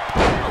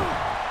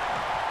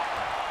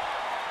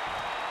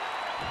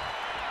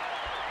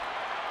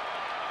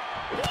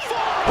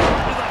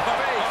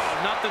 Oh,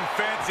 nothing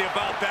fancy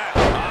about that.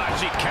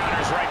 She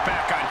counters right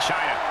back on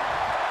China.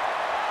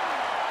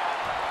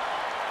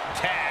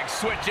 Tag,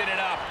 switching it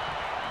up.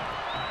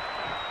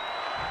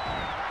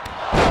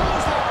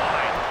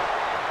 Clothesline.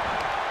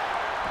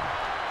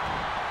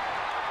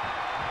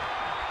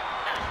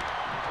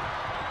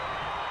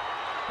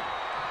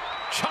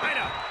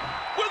 China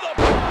with a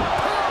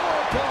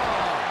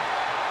powerbomb.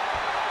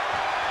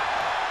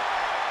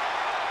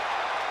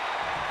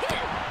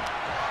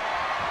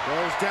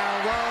 Goes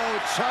down low.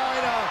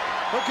 China.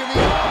 Look at the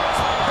odds.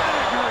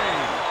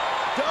 Pedigree.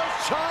 Does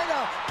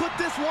China put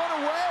this one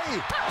away?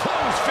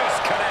 Close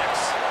fist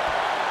connects.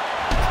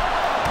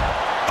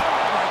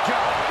 Oh my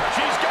God.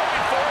 She's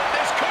going for it.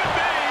 This could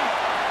be.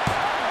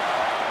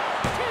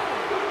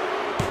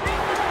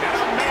 And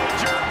a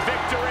major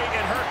victory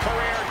in her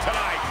career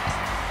tonight.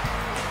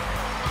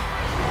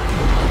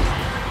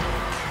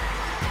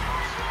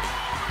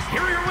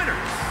 Here are your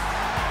winners,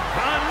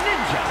 the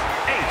Ninja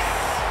Ace,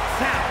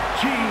 Sam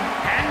G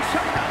and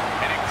China.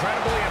 An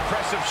incredibly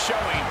impressive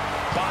showing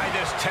by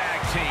this tag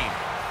team.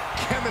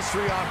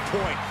 Chemistry on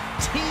point.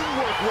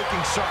 Teamwork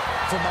looking sharp.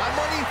 For my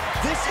money,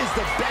 this is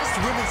the best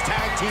women's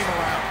tag team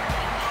around.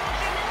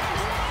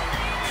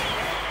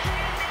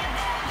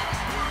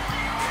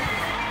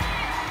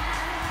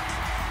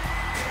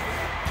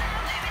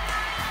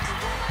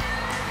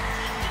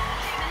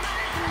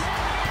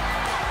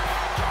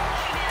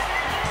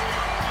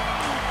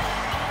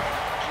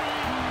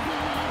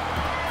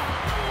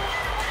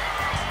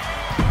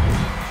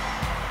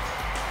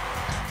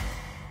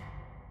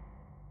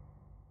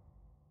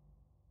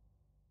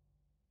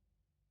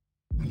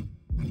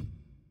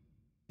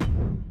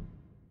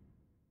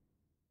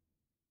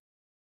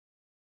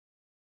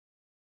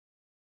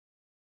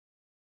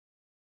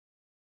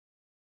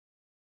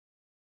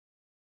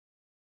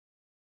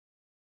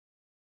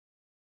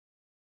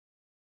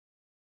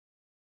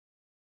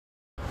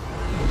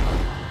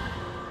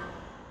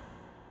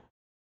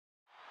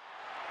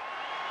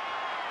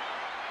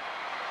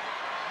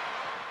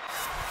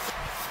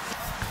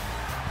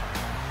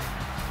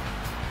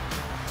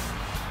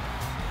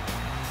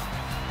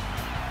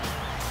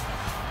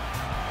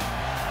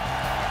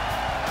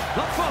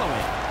 The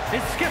following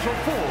is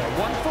scheduled for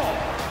one fall.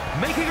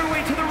 Making her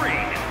way to the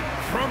ring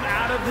from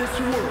out of this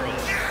world,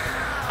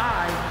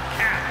 I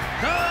am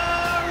the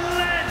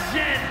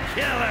Legend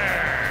Killer.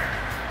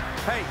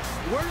 Hey,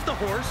 where's the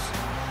horse?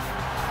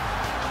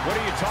 What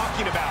are you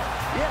talking about?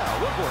 Yeah,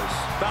 what horse?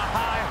 The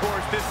high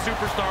horse this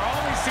superstar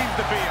always seems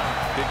to be on.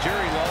 Did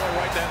Jerry Lawler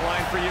write that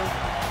line for you?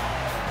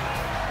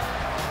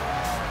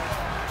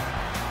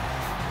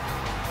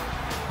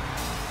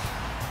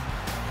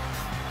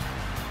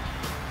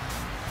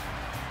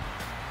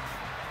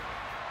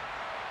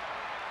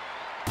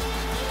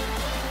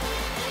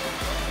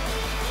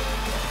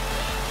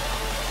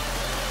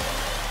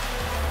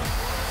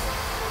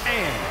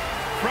 And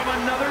from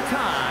another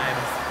time,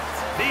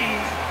 the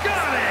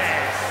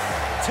Goddess.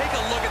 Take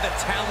a look at the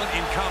talent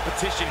in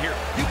competition here.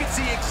 You can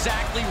see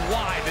exactly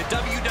why the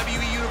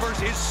WWE Universe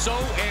is so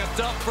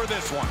amped up for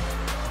this one.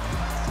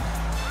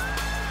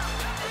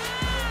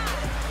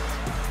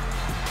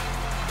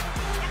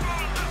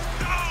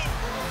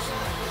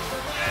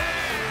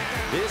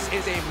 This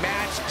is a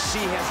match she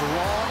has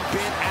long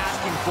been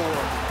asking for.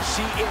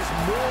 She is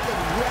more than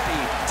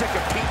ready to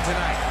compete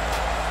tonight.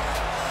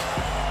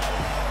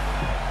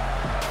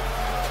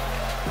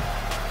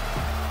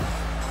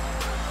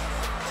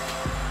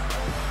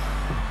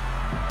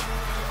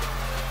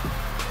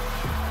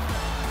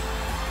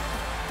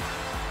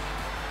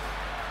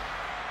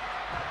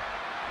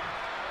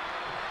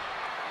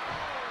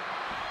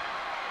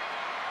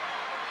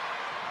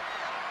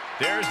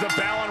 There's the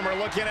bell, and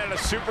we're looking at a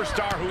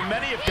superstar who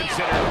many have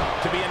considered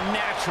to be a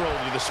natural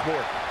to the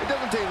sport. It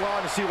doesn't take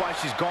long to see why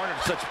she's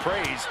garnered such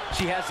praise.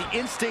 She has the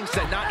instincts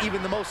that not even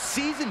the most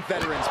seasoned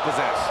veterans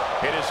possess.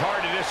 It is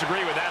hard to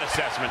disagree with that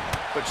assessment.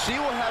 But she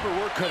will have her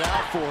work cut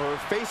out for her,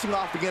 facing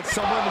off against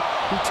someone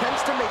who tends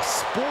to make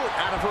sport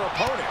out of her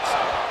opponents.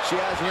 She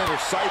has her in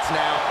her sights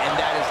now, and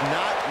that is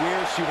not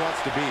where she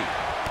wants to be.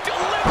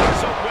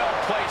 Delivers a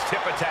well-placed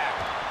hip attack.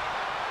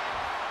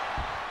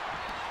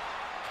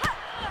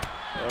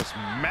 Just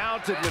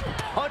mounted with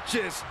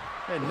punches,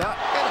 and a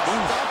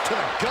stop to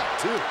the gut,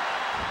 too.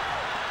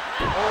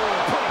 Oh,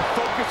 putting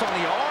focus on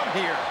the arm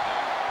here.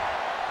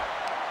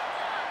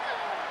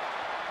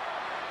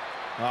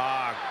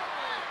 Oh,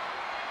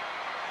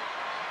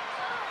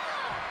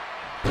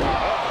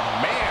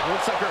 man,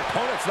 looks like her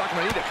opponent's not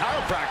going to need a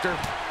chiropractor.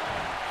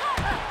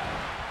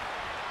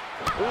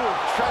 Ooh,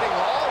 treading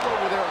all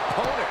over their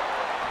opponent.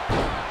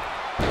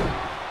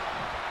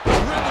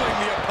 Dribbling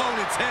the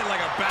opponent's head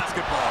like a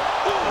basketball.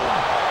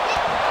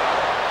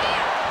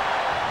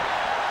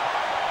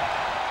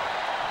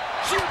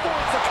 She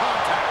avoids the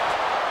contact.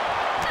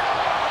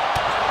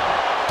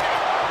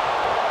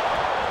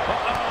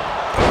 Over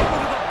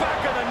to the back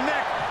of the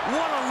neck.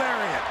 What a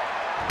lariat.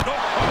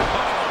 Drops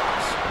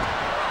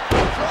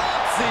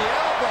the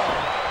elbow.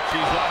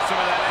 She's lost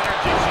some of that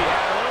energy she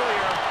had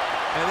earlier.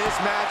 And this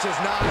match is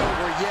not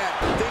over yet.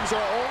 Things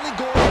are only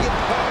going to get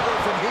harder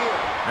from here.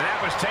 And that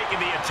was taking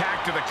the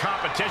attack to the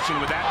competition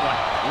with that one.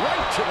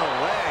 Right to the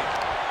leg.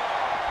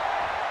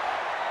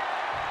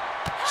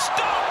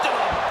 Stop to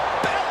the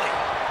belly.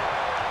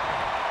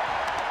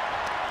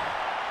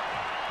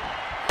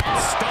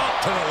 Stop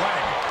to the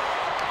leg.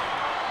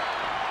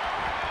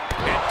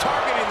 And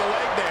targeting the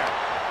leg there.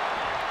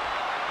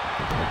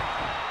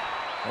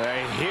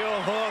 A heel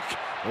hook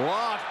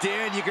locked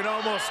in. You can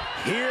almost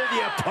hear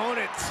the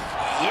opponent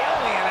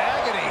yelling in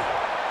agony.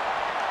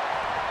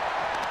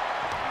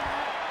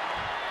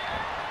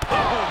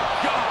 Oh,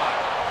 God.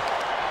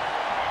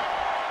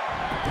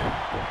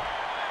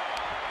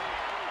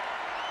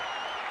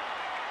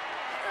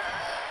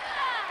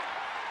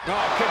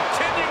 Oh,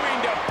 continuing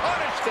to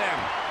punish them.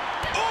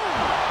 Ooh.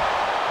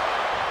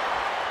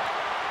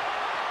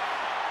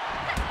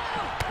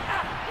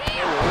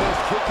 This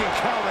kicking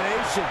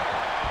combination.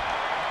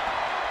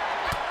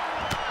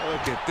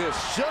 Look at this,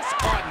 just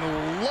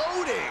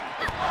unloading.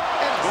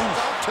 And a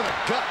stop to the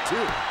gut,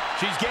 too.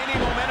 She's gaining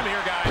momentum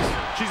here, guys.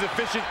 She's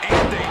efficient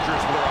and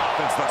dangerous with her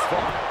offense thus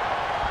far.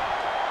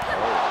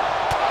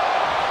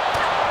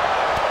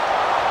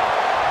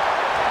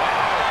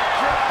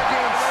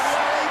 Dragon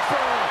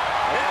Sleeper.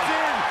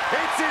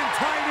 It's in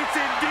tight, it's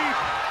in deep.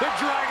 The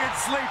Dragon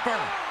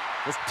Sleeper.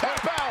 Let's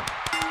tap out.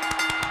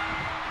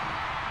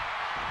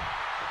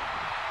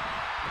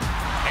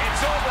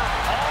 It's over,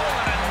 all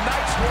in a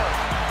nice work.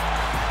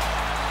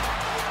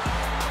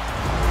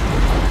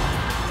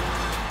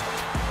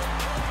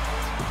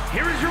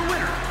 Here is your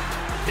winner,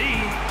 the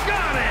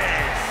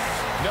Goddess.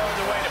 No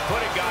other way to put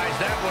it, guys.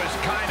 That was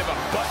kind of a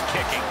butt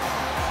kicking.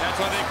 That's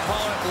why they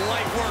call it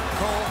light work,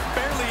 Cole.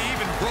 Barely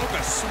even broke a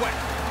sweat.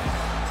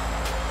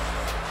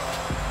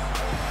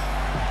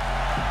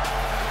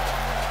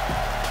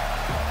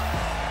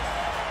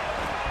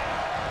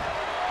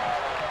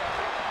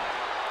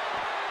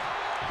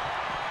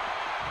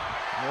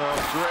 Oh,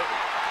 great.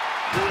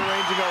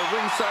 Rearranging our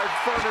ringside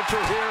furniture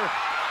here.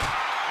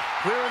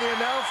 Clearing the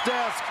announce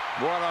desk.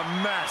 What a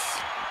mess.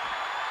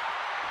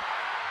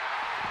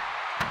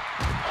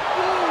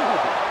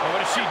 Oh,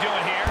 what is she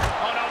doing here?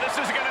 Oh, no, this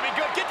isn't going to be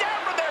good. Get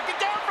down from there. Get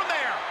down from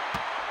there.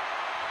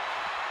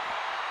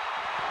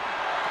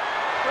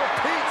 For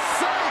Pete's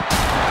sake.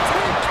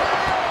 TKO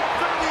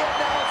through the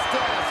announce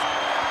desk.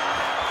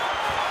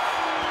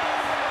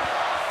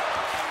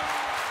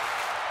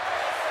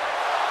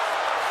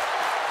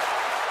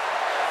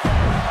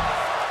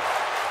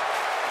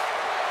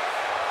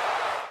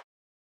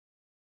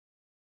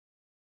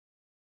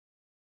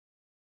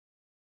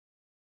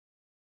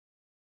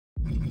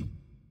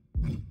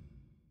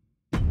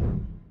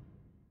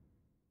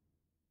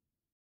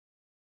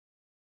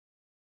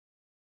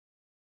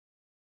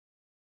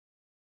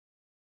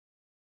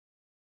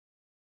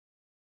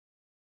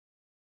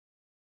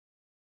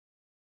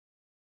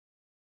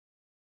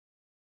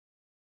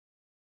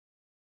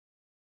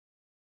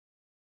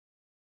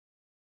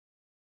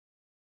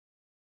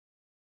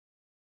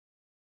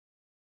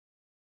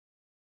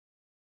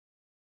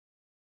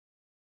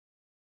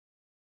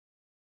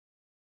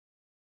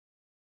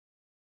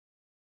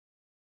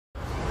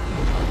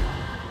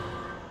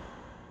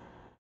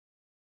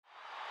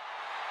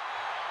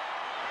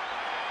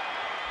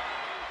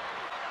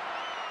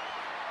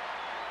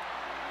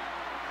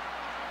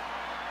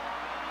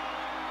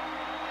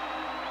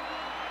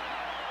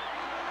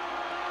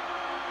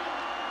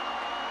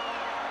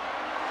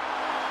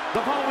 The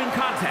following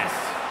contest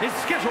is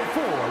scheduled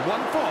for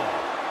one fall.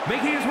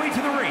 Making his way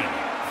to the ring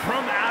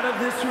from out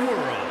of this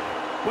world,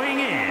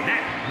 weighing in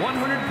at 100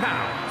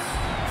 pounds,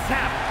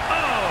 Tap O.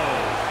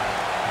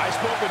 I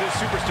spoke with this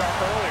superstar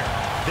earlier.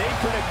 They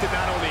predicted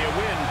not only a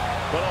win,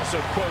 but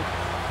also, quote,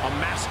 a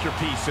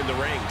masterpiece in the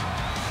ring.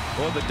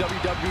 Well, the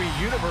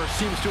WWE Universe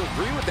seems to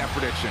agree with that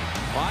prediction.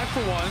 Well, I,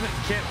 for one,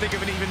 can't think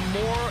of an even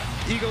more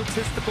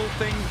egotistical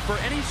thing for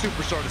any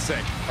superstar to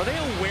say. Are they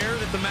aware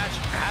that the match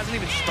hasn't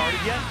even started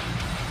yet?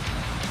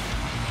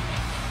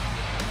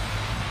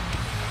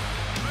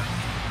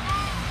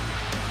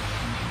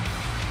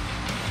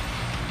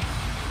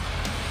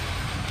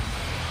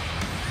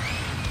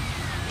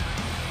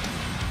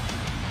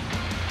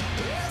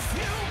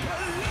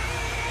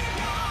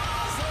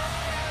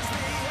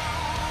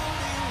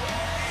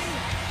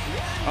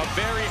 A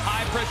very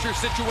high-pressure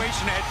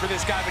situation ahead for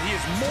this guy, but he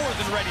is more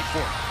than ready for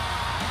it.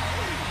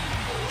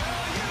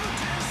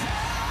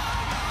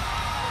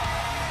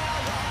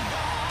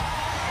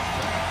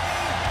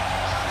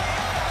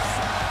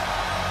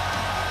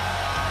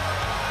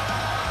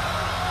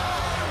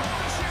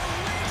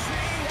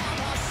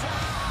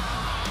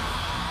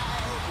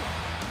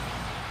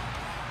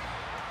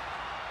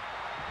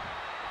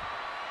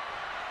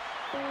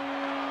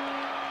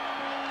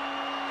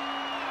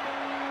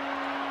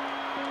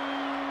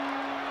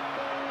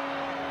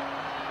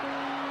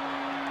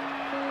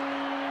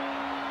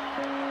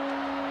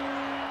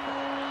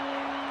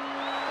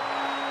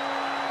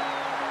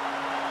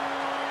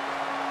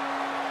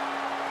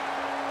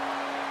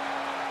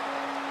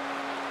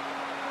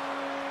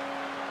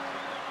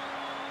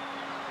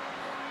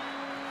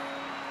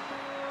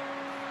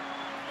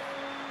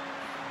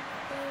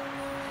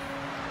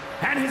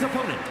 And his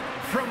opponent,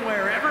 from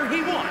wherever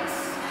he wants,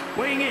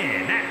 weighing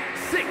in at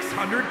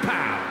 600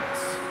 pounds,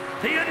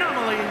 the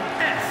Anomaly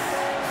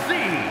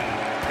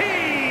SCP.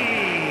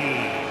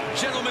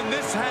 Gentlemen,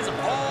 this has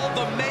all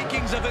the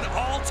makings of an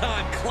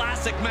all-time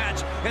classic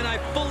match, and I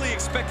fully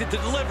expect it to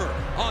deliver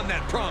on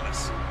that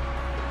promise.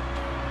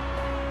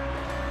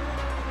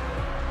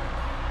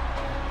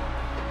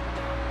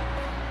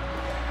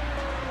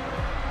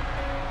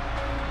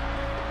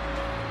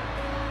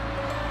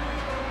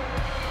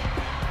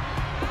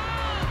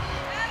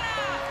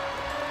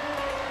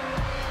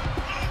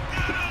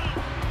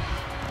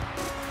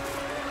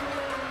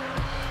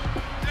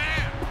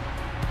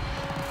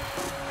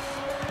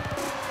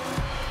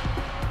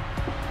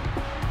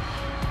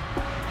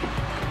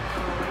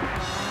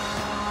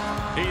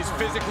 He is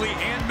physically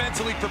and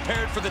mentally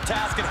prepared for the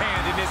task at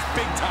hand in this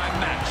big-time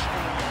match.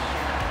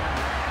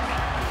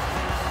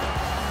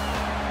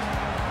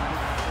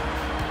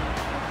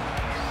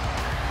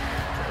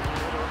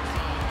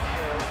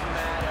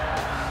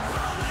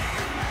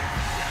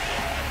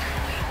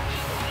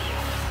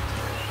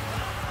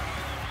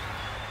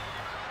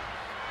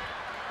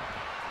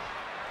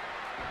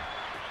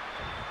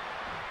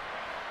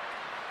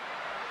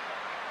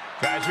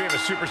 Guys, we have a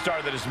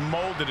superstar that is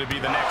molded to be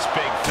the next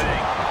big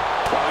thing.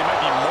 While he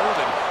might be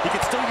molded, he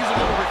could still use a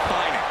little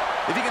refining.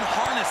 If he can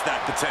harness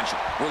that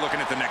potential, we're looking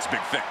at the next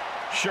big thing.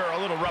 Sure, a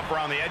little rough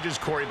around the edges,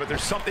 Corey, but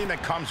there's something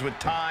that comes with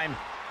time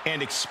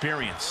and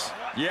experience.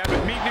 Yeah, but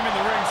meeting him in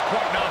the ring is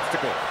quite an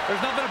obstacle.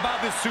 There's nothing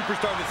about this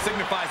superstar that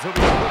signifies he'll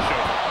be a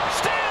pushover.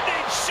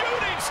 Standing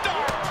shooting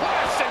star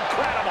press,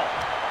 incredible.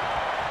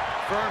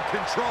 Firm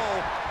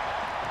control.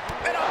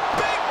 And a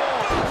big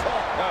boot.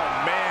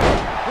 Oh, man.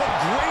 What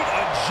great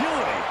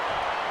agility.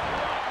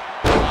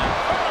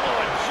 Incredible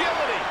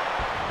agility.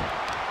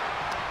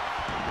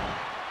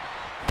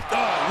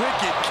 Oh,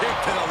 wicked kick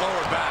to the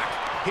lower back.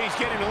 He's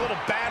getting a little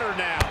battered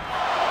now.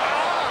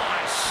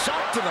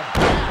 Shot to the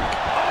back.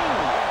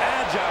 Oh,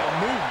 agile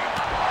movement.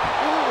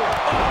 Ooh,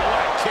 oh,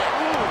 what a kick.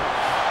 Ooh.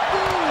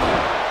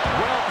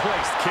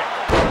 Well-placed kick.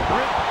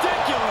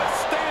 Ridiculous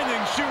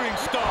standing shooting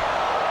star.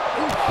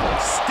 Ooh,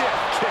 stiff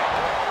kick.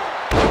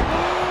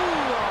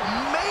 Ooh,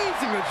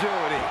 amazing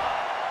agility.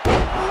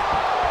 Whoa.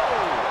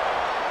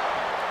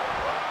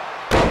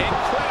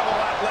 Incredible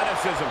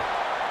athleticism.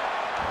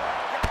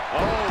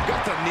 Oh,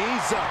 got the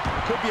knees up.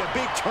 Could be a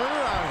big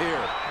turnaround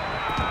here.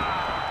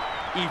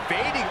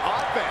 Evading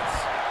offense.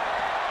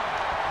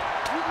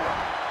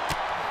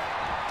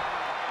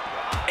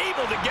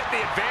 Able to get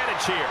the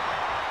advantage here.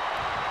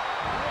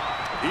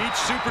 Each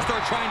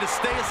superstar trying to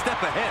stay a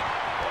step ahead.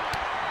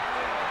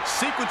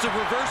 Sequence of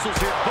reversals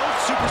here. Both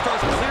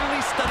superstars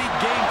clearly studied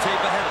game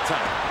tape ahead of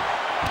time.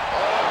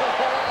 Oh,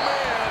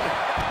 man.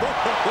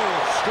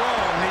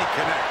 Strong knee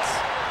connects.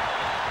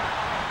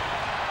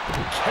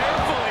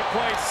 Carefully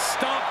placed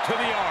stomp to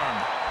the arm.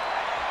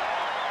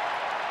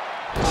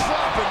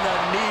 Dropping the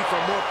knee for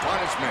more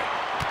punishment.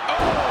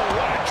 Oh,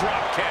 what a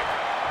drop kick.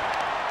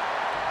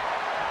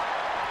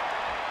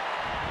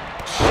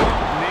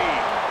 Sharp knee.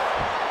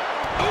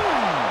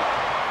 Ooh.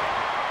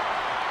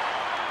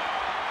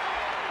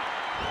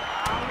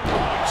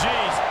 Oh,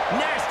 jeez.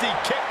 Nasty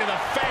kick to the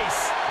face.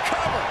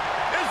 Cover.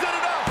 Is it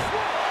enough?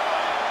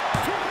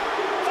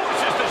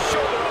 Forces the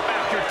shoulder up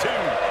after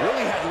two.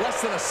 Really had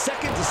less than a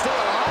second to stay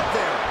alive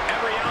there.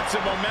 Every ounce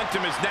of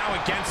momentum is now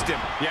against him.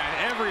 Yeah,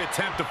 and every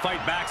attempt to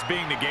fight back's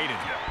being negated.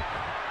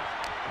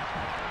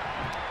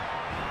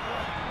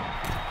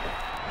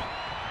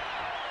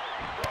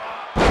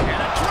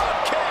 And a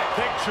drop kick.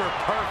 Picture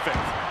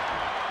perfect.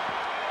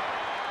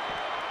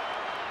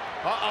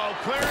 Uh-oh,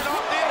 clearing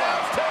off the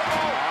announce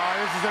table.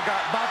 Here's This is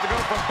about to go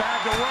from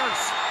bad to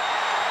worse.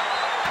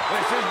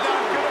 This is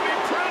not going to be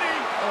pretty.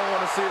 I don't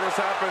want to see this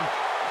happen.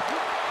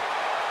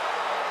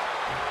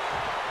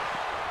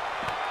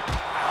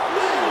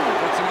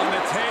 Puts him on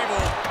the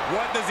table.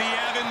 What does he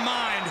have in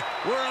mind?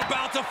 We're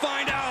about to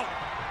find out.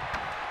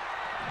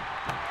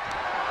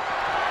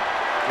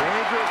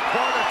 Dangerous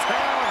part of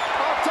town.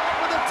 On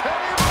top of the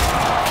table.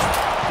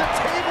 The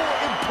table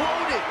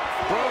imploded.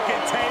 Broken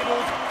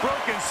tables,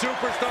 broken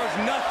superstars,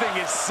 nothing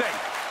is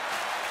safe.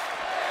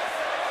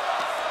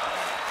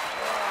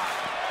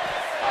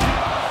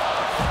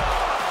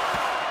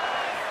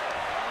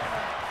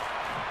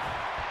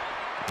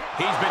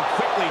 He's been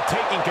quickly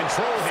taking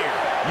control here.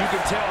 You can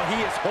tell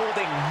he is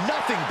holding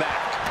nothing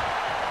back.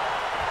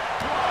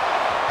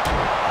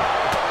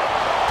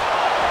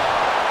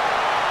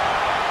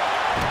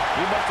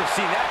 He must have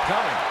seen that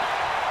coming.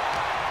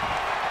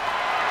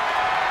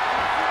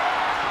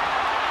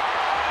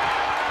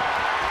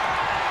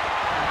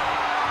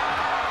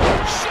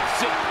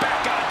 Shifts it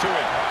back onto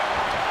him.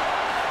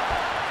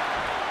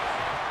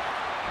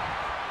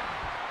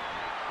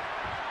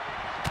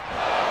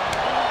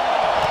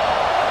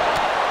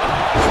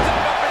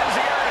 Step up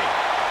enziguri.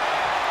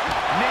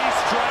 Knee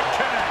strike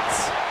connects.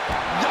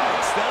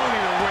 Yikes, that'll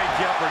either wake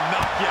you up or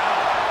knock you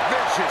out.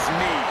 Vicious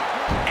knee.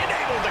 And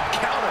able to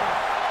counter.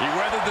 He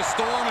weathered the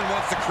storm and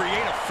wants to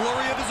create a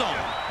flurry of his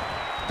own.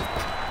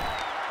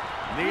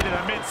 Needed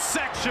a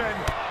midsection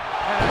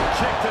and a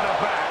kick to the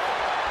back.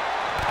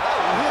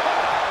 Oh, what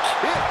a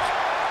kick.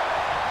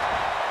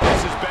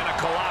 This has been a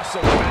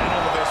colossal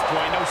battle to this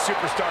point. No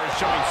superstar is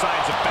showing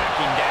signs of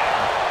backing down.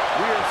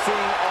 We are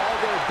seeing all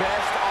their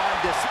best on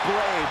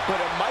display, but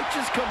it might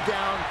just come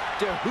down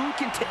to who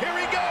can take. Here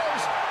he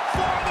goes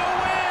for the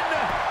win.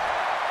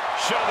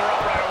 Shoulder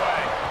up right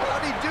away.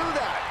 How'd he do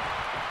that?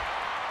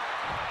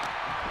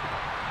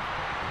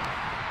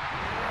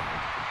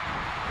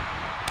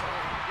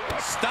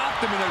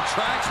 Stopped them in their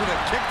tracks with a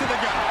kick to the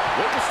gut.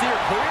 Way to steer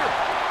clear.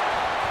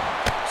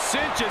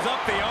 Cinches up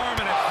the arm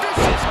and a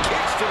Vicious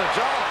kicks to the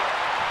jaw.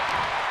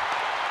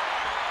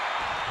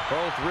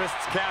 both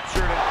wrists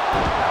captured. And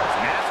that was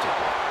nasty.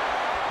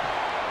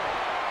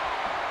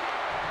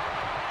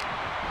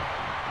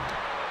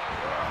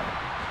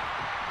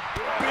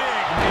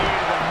 Big knee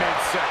to the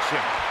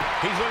midsection.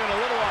 He's looking a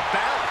little off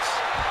balance.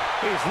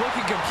 He's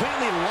looking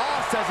completely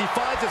lost as he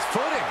finds his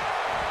footing.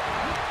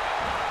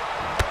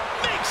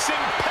 Makes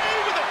him pay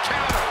with a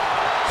counter.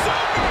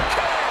 Super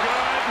kick.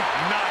 Good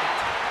night.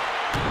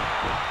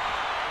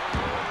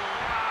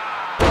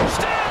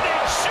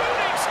 Standing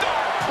shooting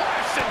star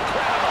press.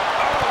 Incredible.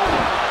 Oh,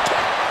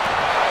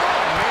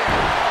 man.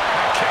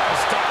 That kick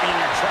will stop you in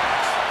your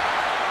tracks.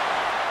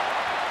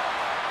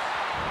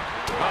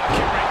 Oh,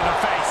 kick right in the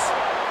face.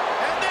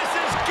 And this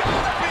is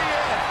gonna be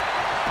it.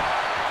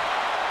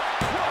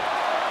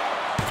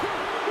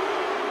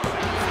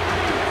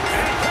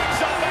 And he picks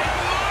up a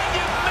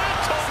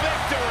monumental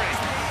victory.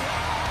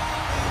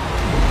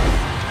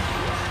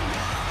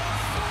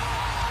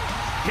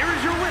 Here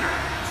is your winner,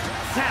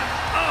 Tap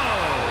O.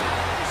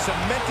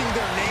 Cementing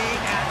their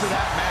name after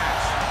that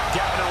match.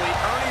 Definitely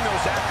earning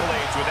those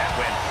accolades with that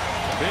win.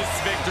 This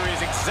victory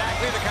is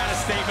exactly the kind of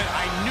statement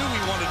I knew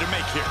he wanted to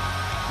make here.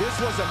 This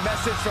was a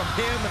message from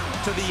him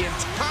to the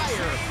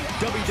entire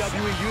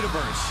WWE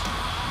Universe.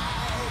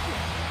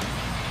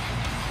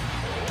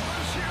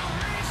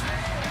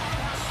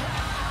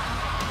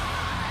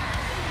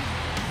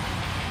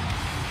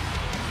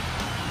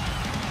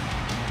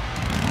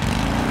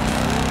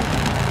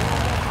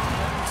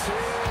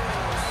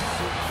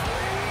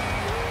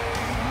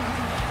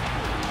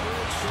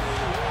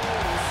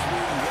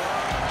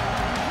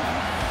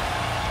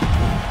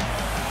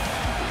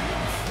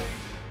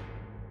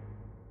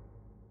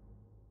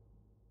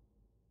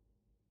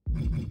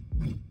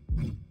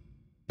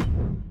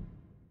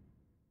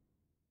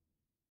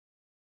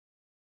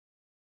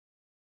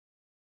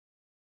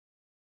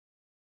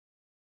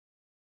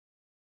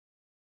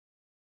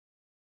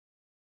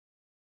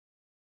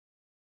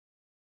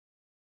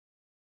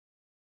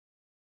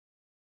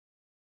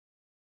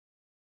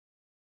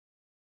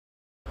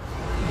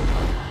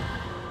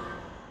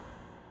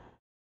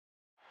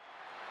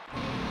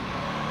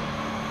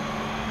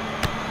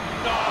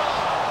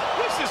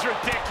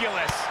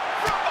 Ridiculous.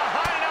 From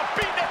behind, now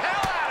beating the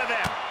hell out of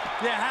them.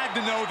 You had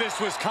to know this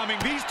was coming.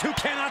 These two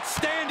cannot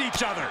stand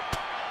each other.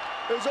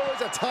 There's always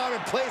a time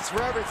and place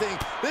for everything.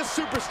 This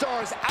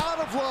superstar is out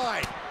of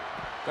line.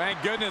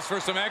 Thank goodness for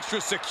some extra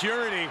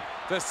security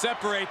to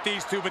separate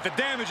these two, but the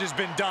damage has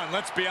been done,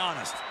 let's be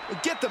honest.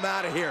 Get them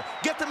out of here.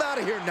 Get them out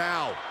of here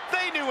now.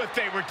 They knew what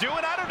they were doing.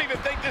 I don't even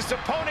think this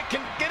opponent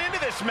can get into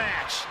this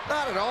match.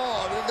 Not at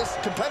all. This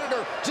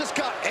competitor just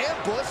got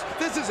ambushed.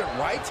 This isn't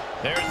right.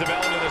 There's the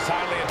bell to this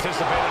highly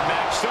anticipated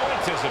match. So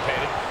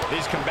anticipated,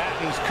 these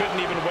combatants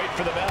couldn't even wait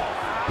for the bell.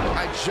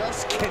 I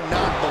just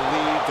cannot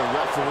believe the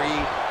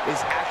referee is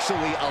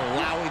actually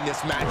allowing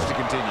this match to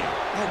continue.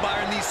 Well,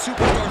 Byron, these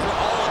superstars are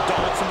all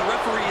adults, and the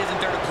referee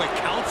isn't there to play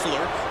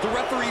counselor. The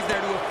referee's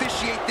there to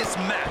officiate this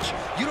match.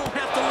 You don't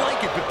have to like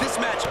it, but this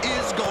match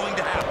is going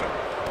to happen.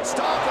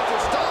 Stop it,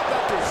 stop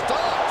that.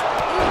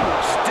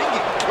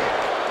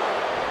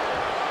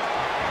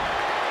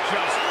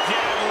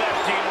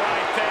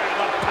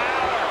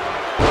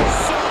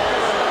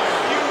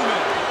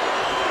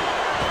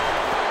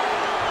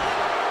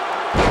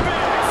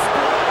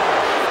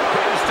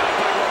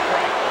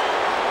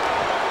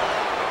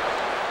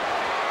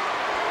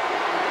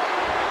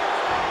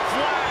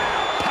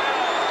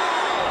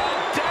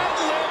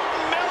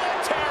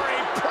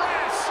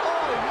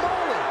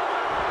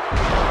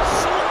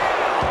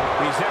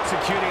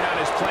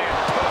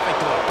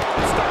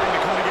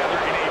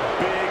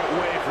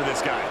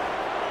 this guy.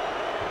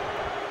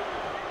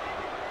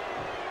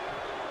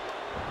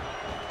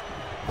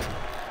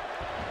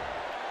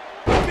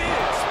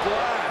 Big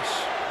splash.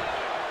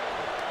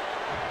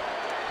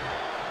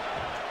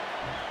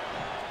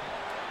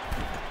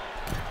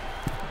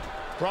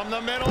 From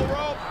the middle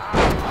rope.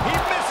 He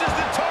misses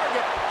the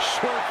target.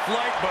 Short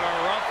flight, but a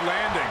rough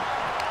landing.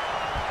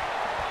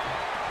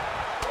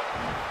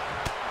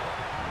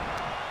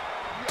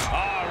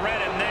 Oh,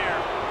 read him there.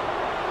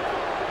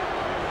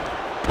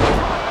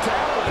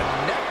 Down with a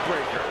neck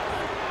breaker.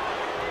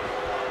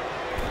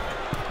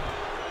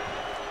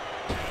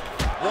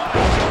 What a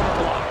shoulder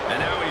block. And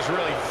now he's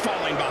really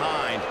falling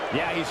behind.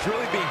 Yeah, he's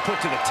really being put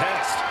to the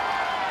test.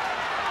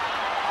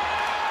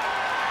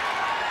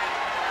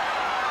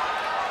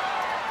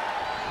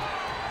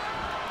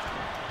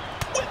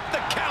 With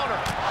the counter.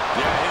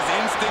 Yeah, his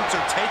instincts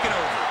are taking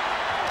over.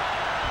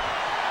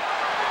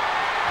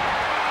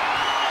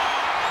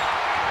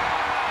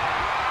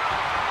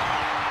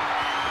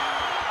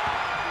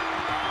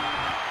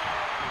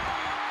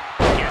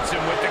 Gets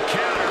him with the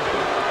counter.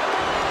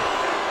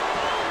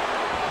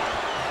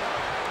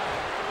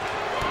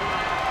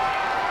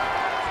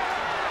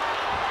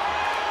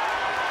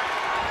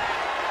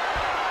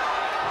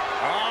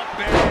 Up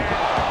and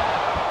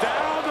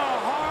down the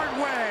hard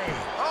way.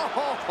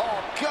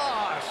 Oh,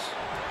 gosh.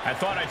 I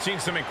thought I'd seen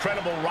some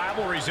incredible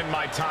rivalries in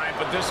my time,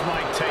 but this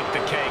might take the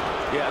cake.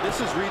 Yeah, this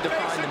has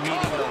redefined the meaning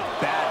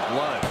of bad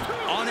blood.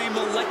 On a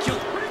molecular...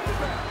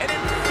 An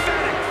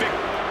emphatic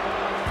victory.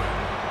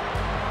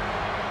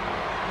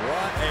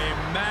 What a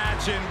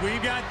match, and we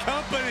got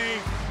company.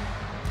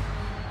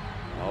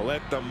 I'll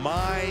let the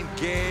mind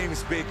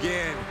games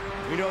begin.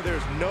 You know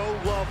there's no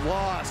love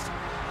lost.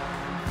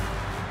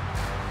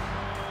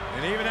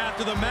 And even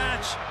after the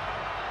match,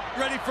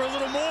 ready for a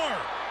little more.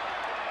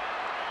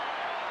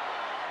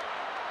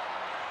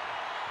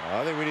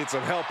 I think we need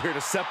some help here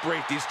to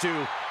separate these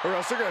two, or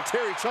else they're going to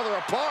tear each other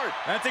apart.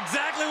 That's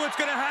exactly what's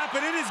going to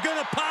happen. It is going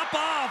to pop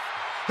off.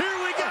 Here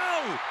we go.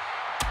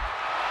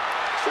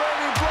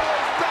 Trading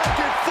blows back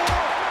and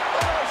forth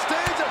on our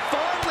stage, and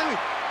finally,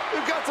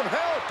 we've got some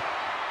help.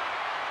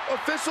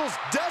 Officials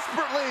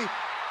desperately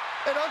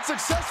and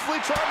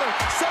unsuccessfully trying to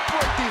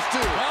separate these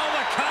two. Oh,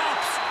 the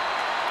cops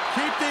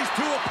keep these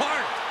two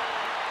apart.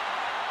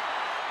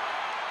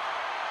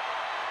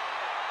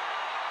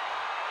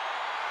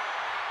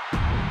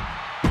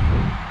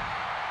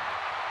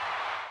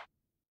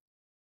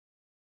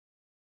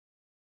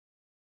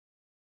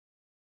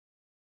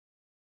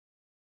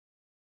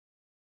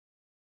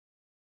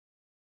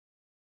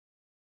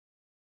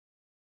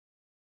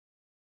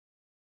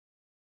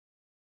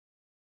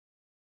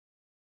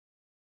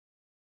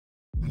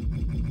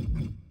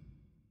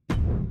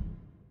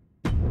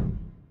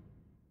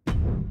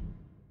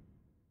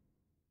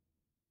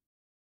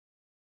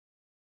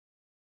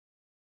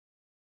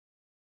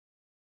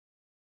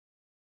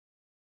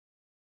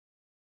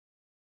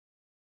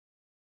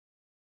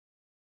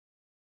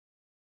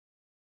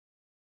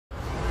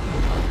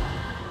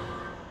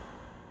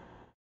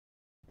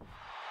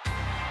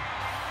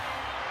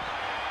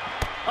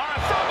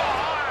 From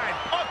behind,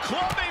 a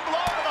clubbing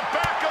blow to the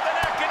back of the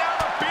neck, and now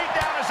the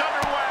beatdown is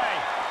underway.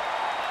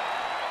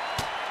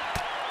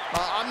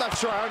 I'm not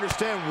sure I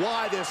understand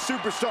why this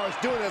superstar is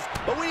doing this,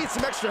 but we need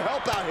some extra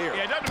help out here.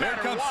 Yeah, it doesn't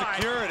matter Here comes why.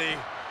 security.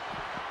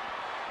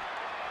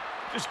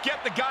 Just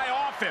get the guy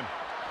off him.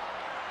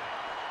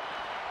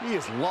 He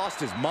has lost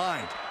his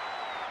mind.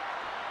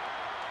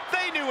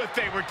 They knew what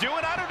they were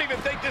doing. I don't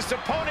even think this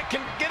opponent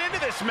can get into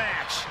this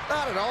match.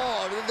 Not at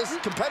all. I mean, this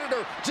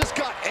competitor just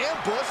got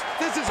ambushed.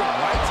 This isn't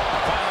right.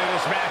 Finally,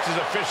 this match is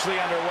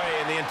officially underway,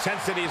 and the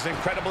intensity is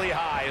incredibly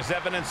high, as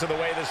evidence of the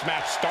way this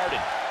match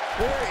started.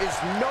 There is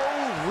no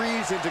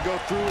reason to go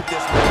through with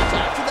this match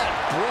after that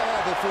brawl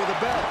before the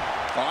bell.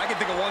 Oh, I can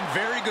think of one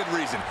very good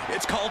reason.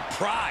 It's called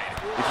pride.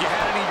 If you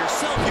had any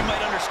yourself, you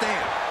might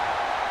understand.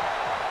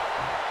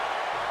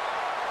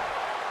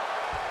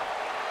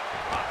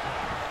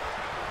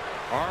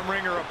 Arm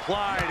wringer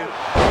applied.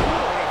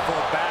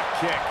 Beautiful back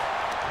kick.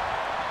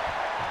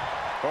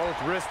 Both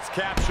wrists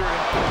captured.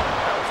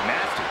 That was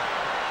nasty.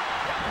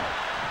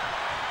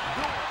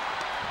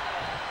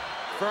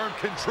 Firm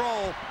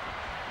control.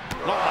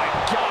 Oh, my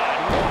God,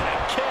 what a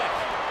kick.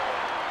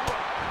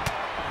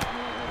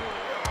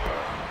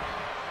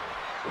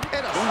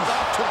 And a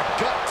stop to the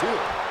gut, too.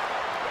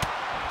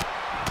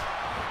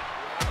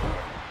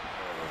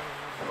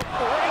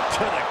 Right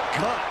to the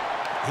gut.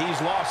 He's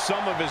lost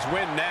some of his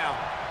wind now.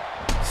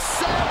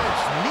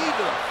 Savage knee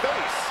to the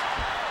face.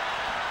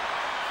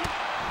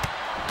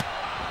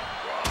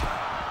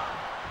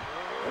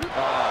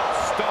 Oh,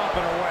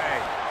 stomping away.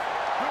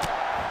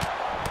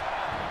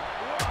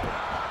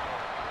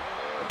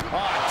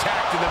 Oh,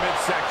 attacked in the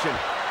midsection.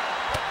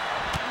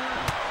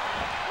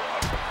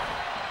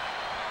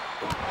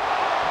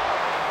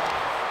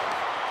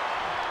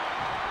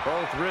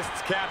 Both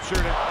wrists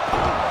captured.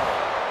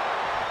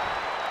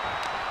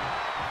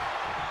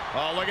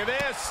 Oh, look at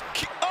this.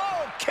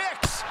 Oh,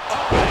 kicks.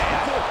 Oh, man.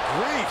 Good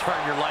grief.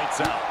 Turn your lights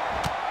out.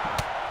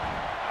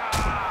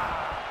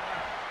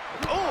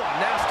 Oh,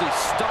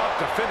 nasty stomp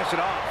to finish it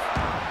off.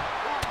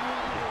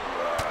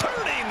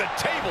 Turning the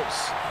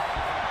tables.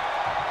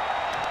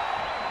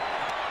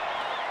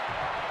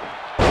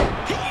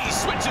 He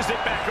switches it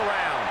back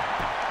around.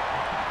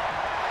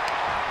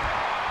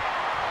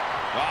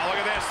 Oh, look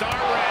at this. Arm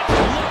wrench.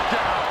 Look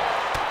out.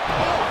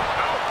 Oh,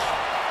 ouch.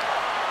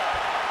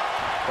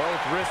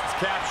 Both wrists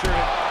captured.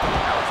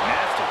 That was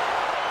nasty.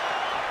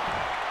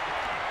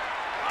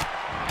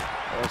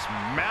 Just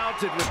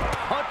mounted with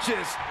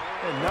punches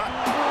and not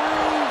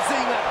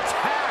bruising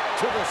attack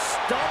to the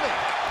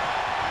stomach.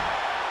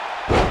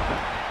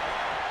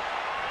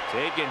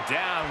 Taken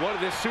down. What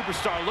is this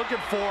superstar looking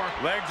for?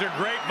 Legs are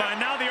grapevine.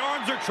 Now the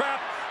arms are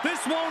trapped.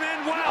 This won't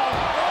end well.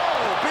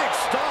 Oh, big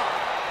stop.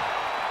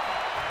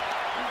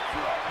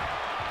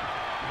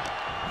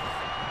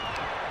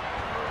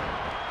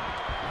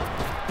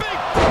 Big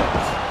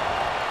punch.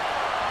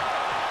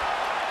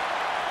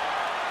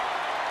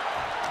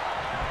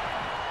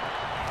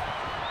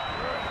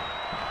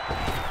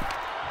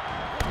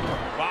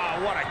 Wow,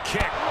 what a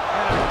kick.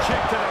 And a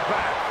kick to the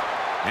back.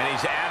 And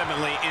he's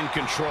adamantly in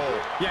control.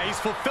 Yeah, he's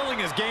fulfilling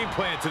his game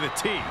plan to the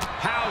T.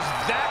 How's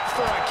that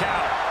for a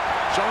counter?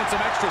 Showing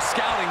some extra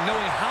scouting,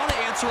 knowing how to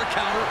answer a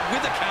counter with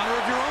a counter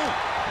of your own.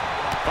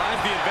 Finds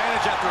the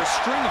advantage after a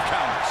string of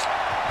counters.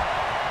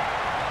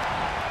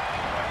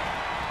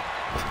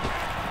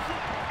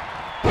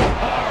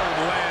 Hard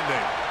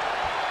landing.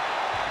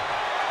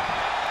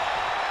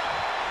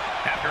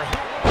 After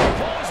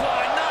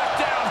clothesline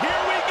knockdown, here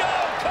we go.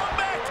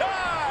 Comeback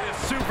time. This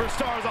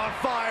superstar's on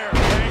fire.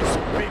 Pace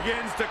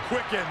begins to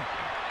quicken.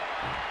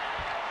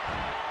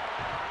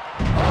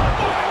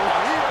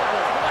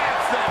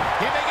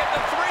 He may get the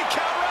 3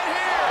 count right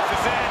here. This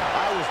is it.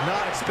 I was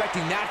not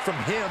expecting that from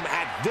him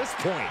at this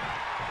point.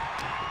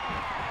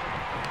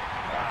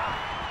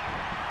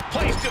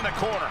 Placed in the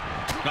corner.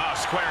 Oh,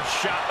 square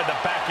shot with the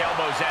back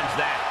elbows ends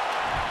that.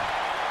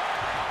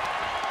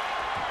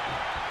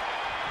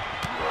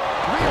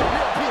 Real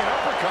European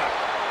uppercut.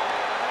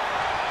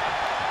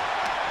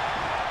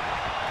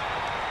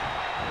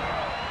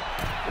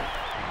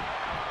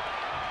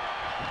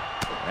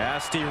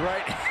 Nasty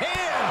right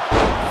hand.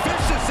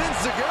 Vicious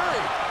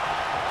enziguri.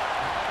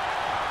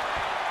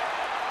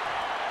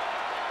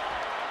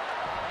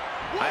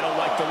 I don't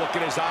like the look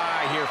in his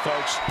eye here,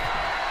 folks.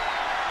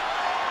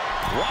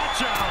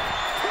 Watch out.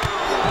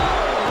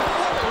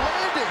 What a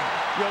landing.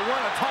 You'll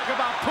want to talk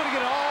about putting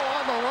it all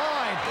on the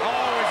line.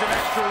 Always an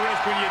extra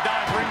risk when you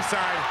dive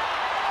ringside.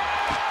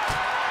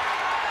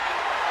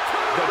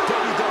 The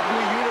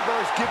WWE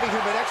Universe giving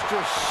him an extra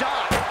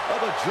shot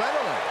of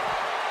adrenaline.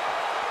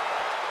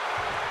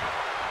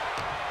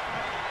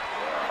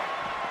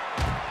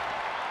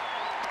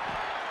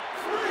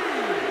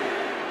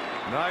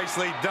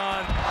 Nicely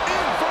done.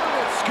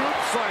 Inverted scoop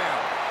slam.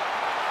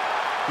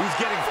 He's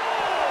getting...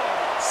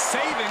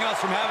 saving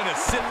us from having to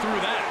sit through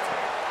that.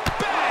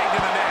 Bang to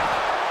the neck.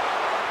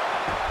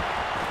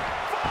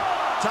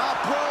 Top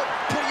rope,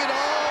 putting it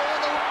all on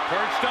the...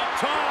 Perched up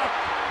top.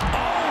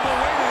 All the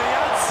way to the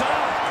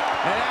outside.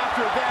 And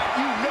after that,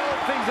 you know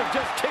things have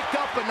just kicked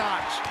up a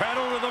notch.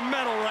 Pedal to the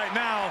metal right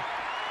now.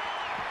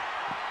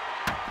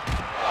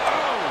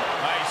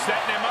 He's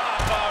setting him up.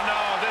 Oh, no.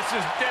 This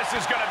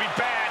is going to be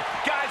bad.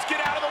 Guys, get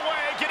out of the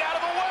way. Get out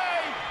of the way.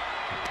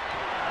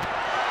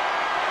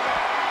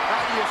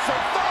 How do you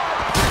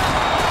survive?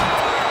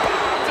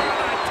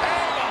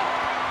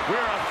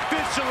 We're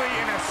officially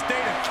in a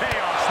state of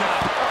chaos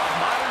now.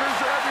 Monitors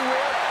are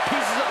everywhere.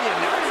 Pieces of the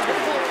announcers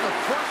are full in the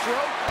first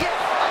row. Yeah,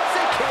 I'd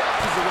say chaos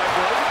is the right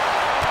word.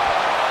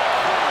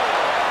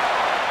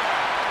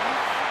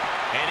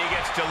 And he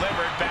gets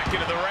delivered back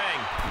into the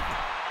ring.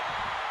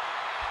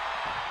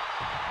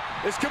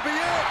 This could be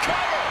it.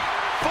 Cover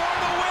for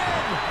the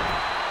win.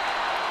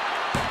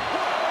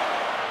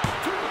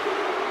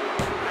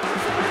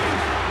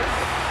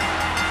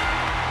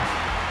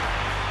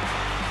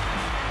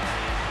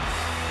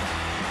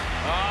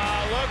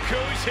 Look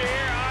who's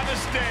here on the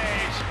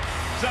stage.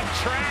 Some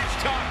trash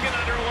talking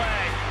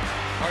underway.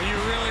 Are you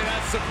really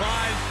that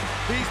surprised?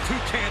 These two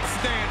can't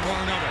stand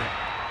one another.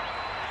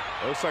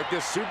 Looks like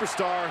this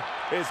superstar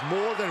is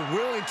more than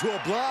willing to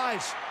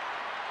oblige.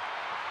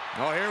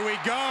 Oh, here we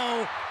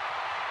go.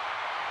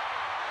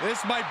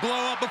 This might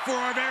blow up before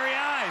our very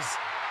eyes.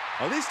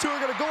 Oh, these two are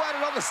going to go at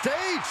it on the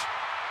stage.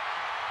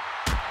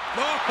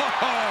 Oh,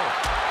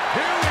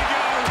 here we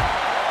go.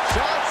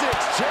 Shots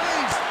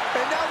exchanged,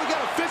 and now we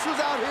got officials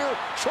out here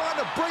trying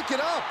to break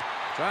it up.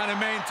 Trying to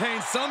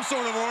maintain some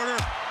sort of order.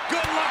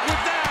 Good luck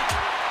with that.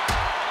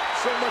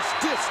 So much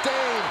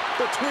disdain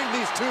between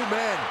these two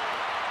men.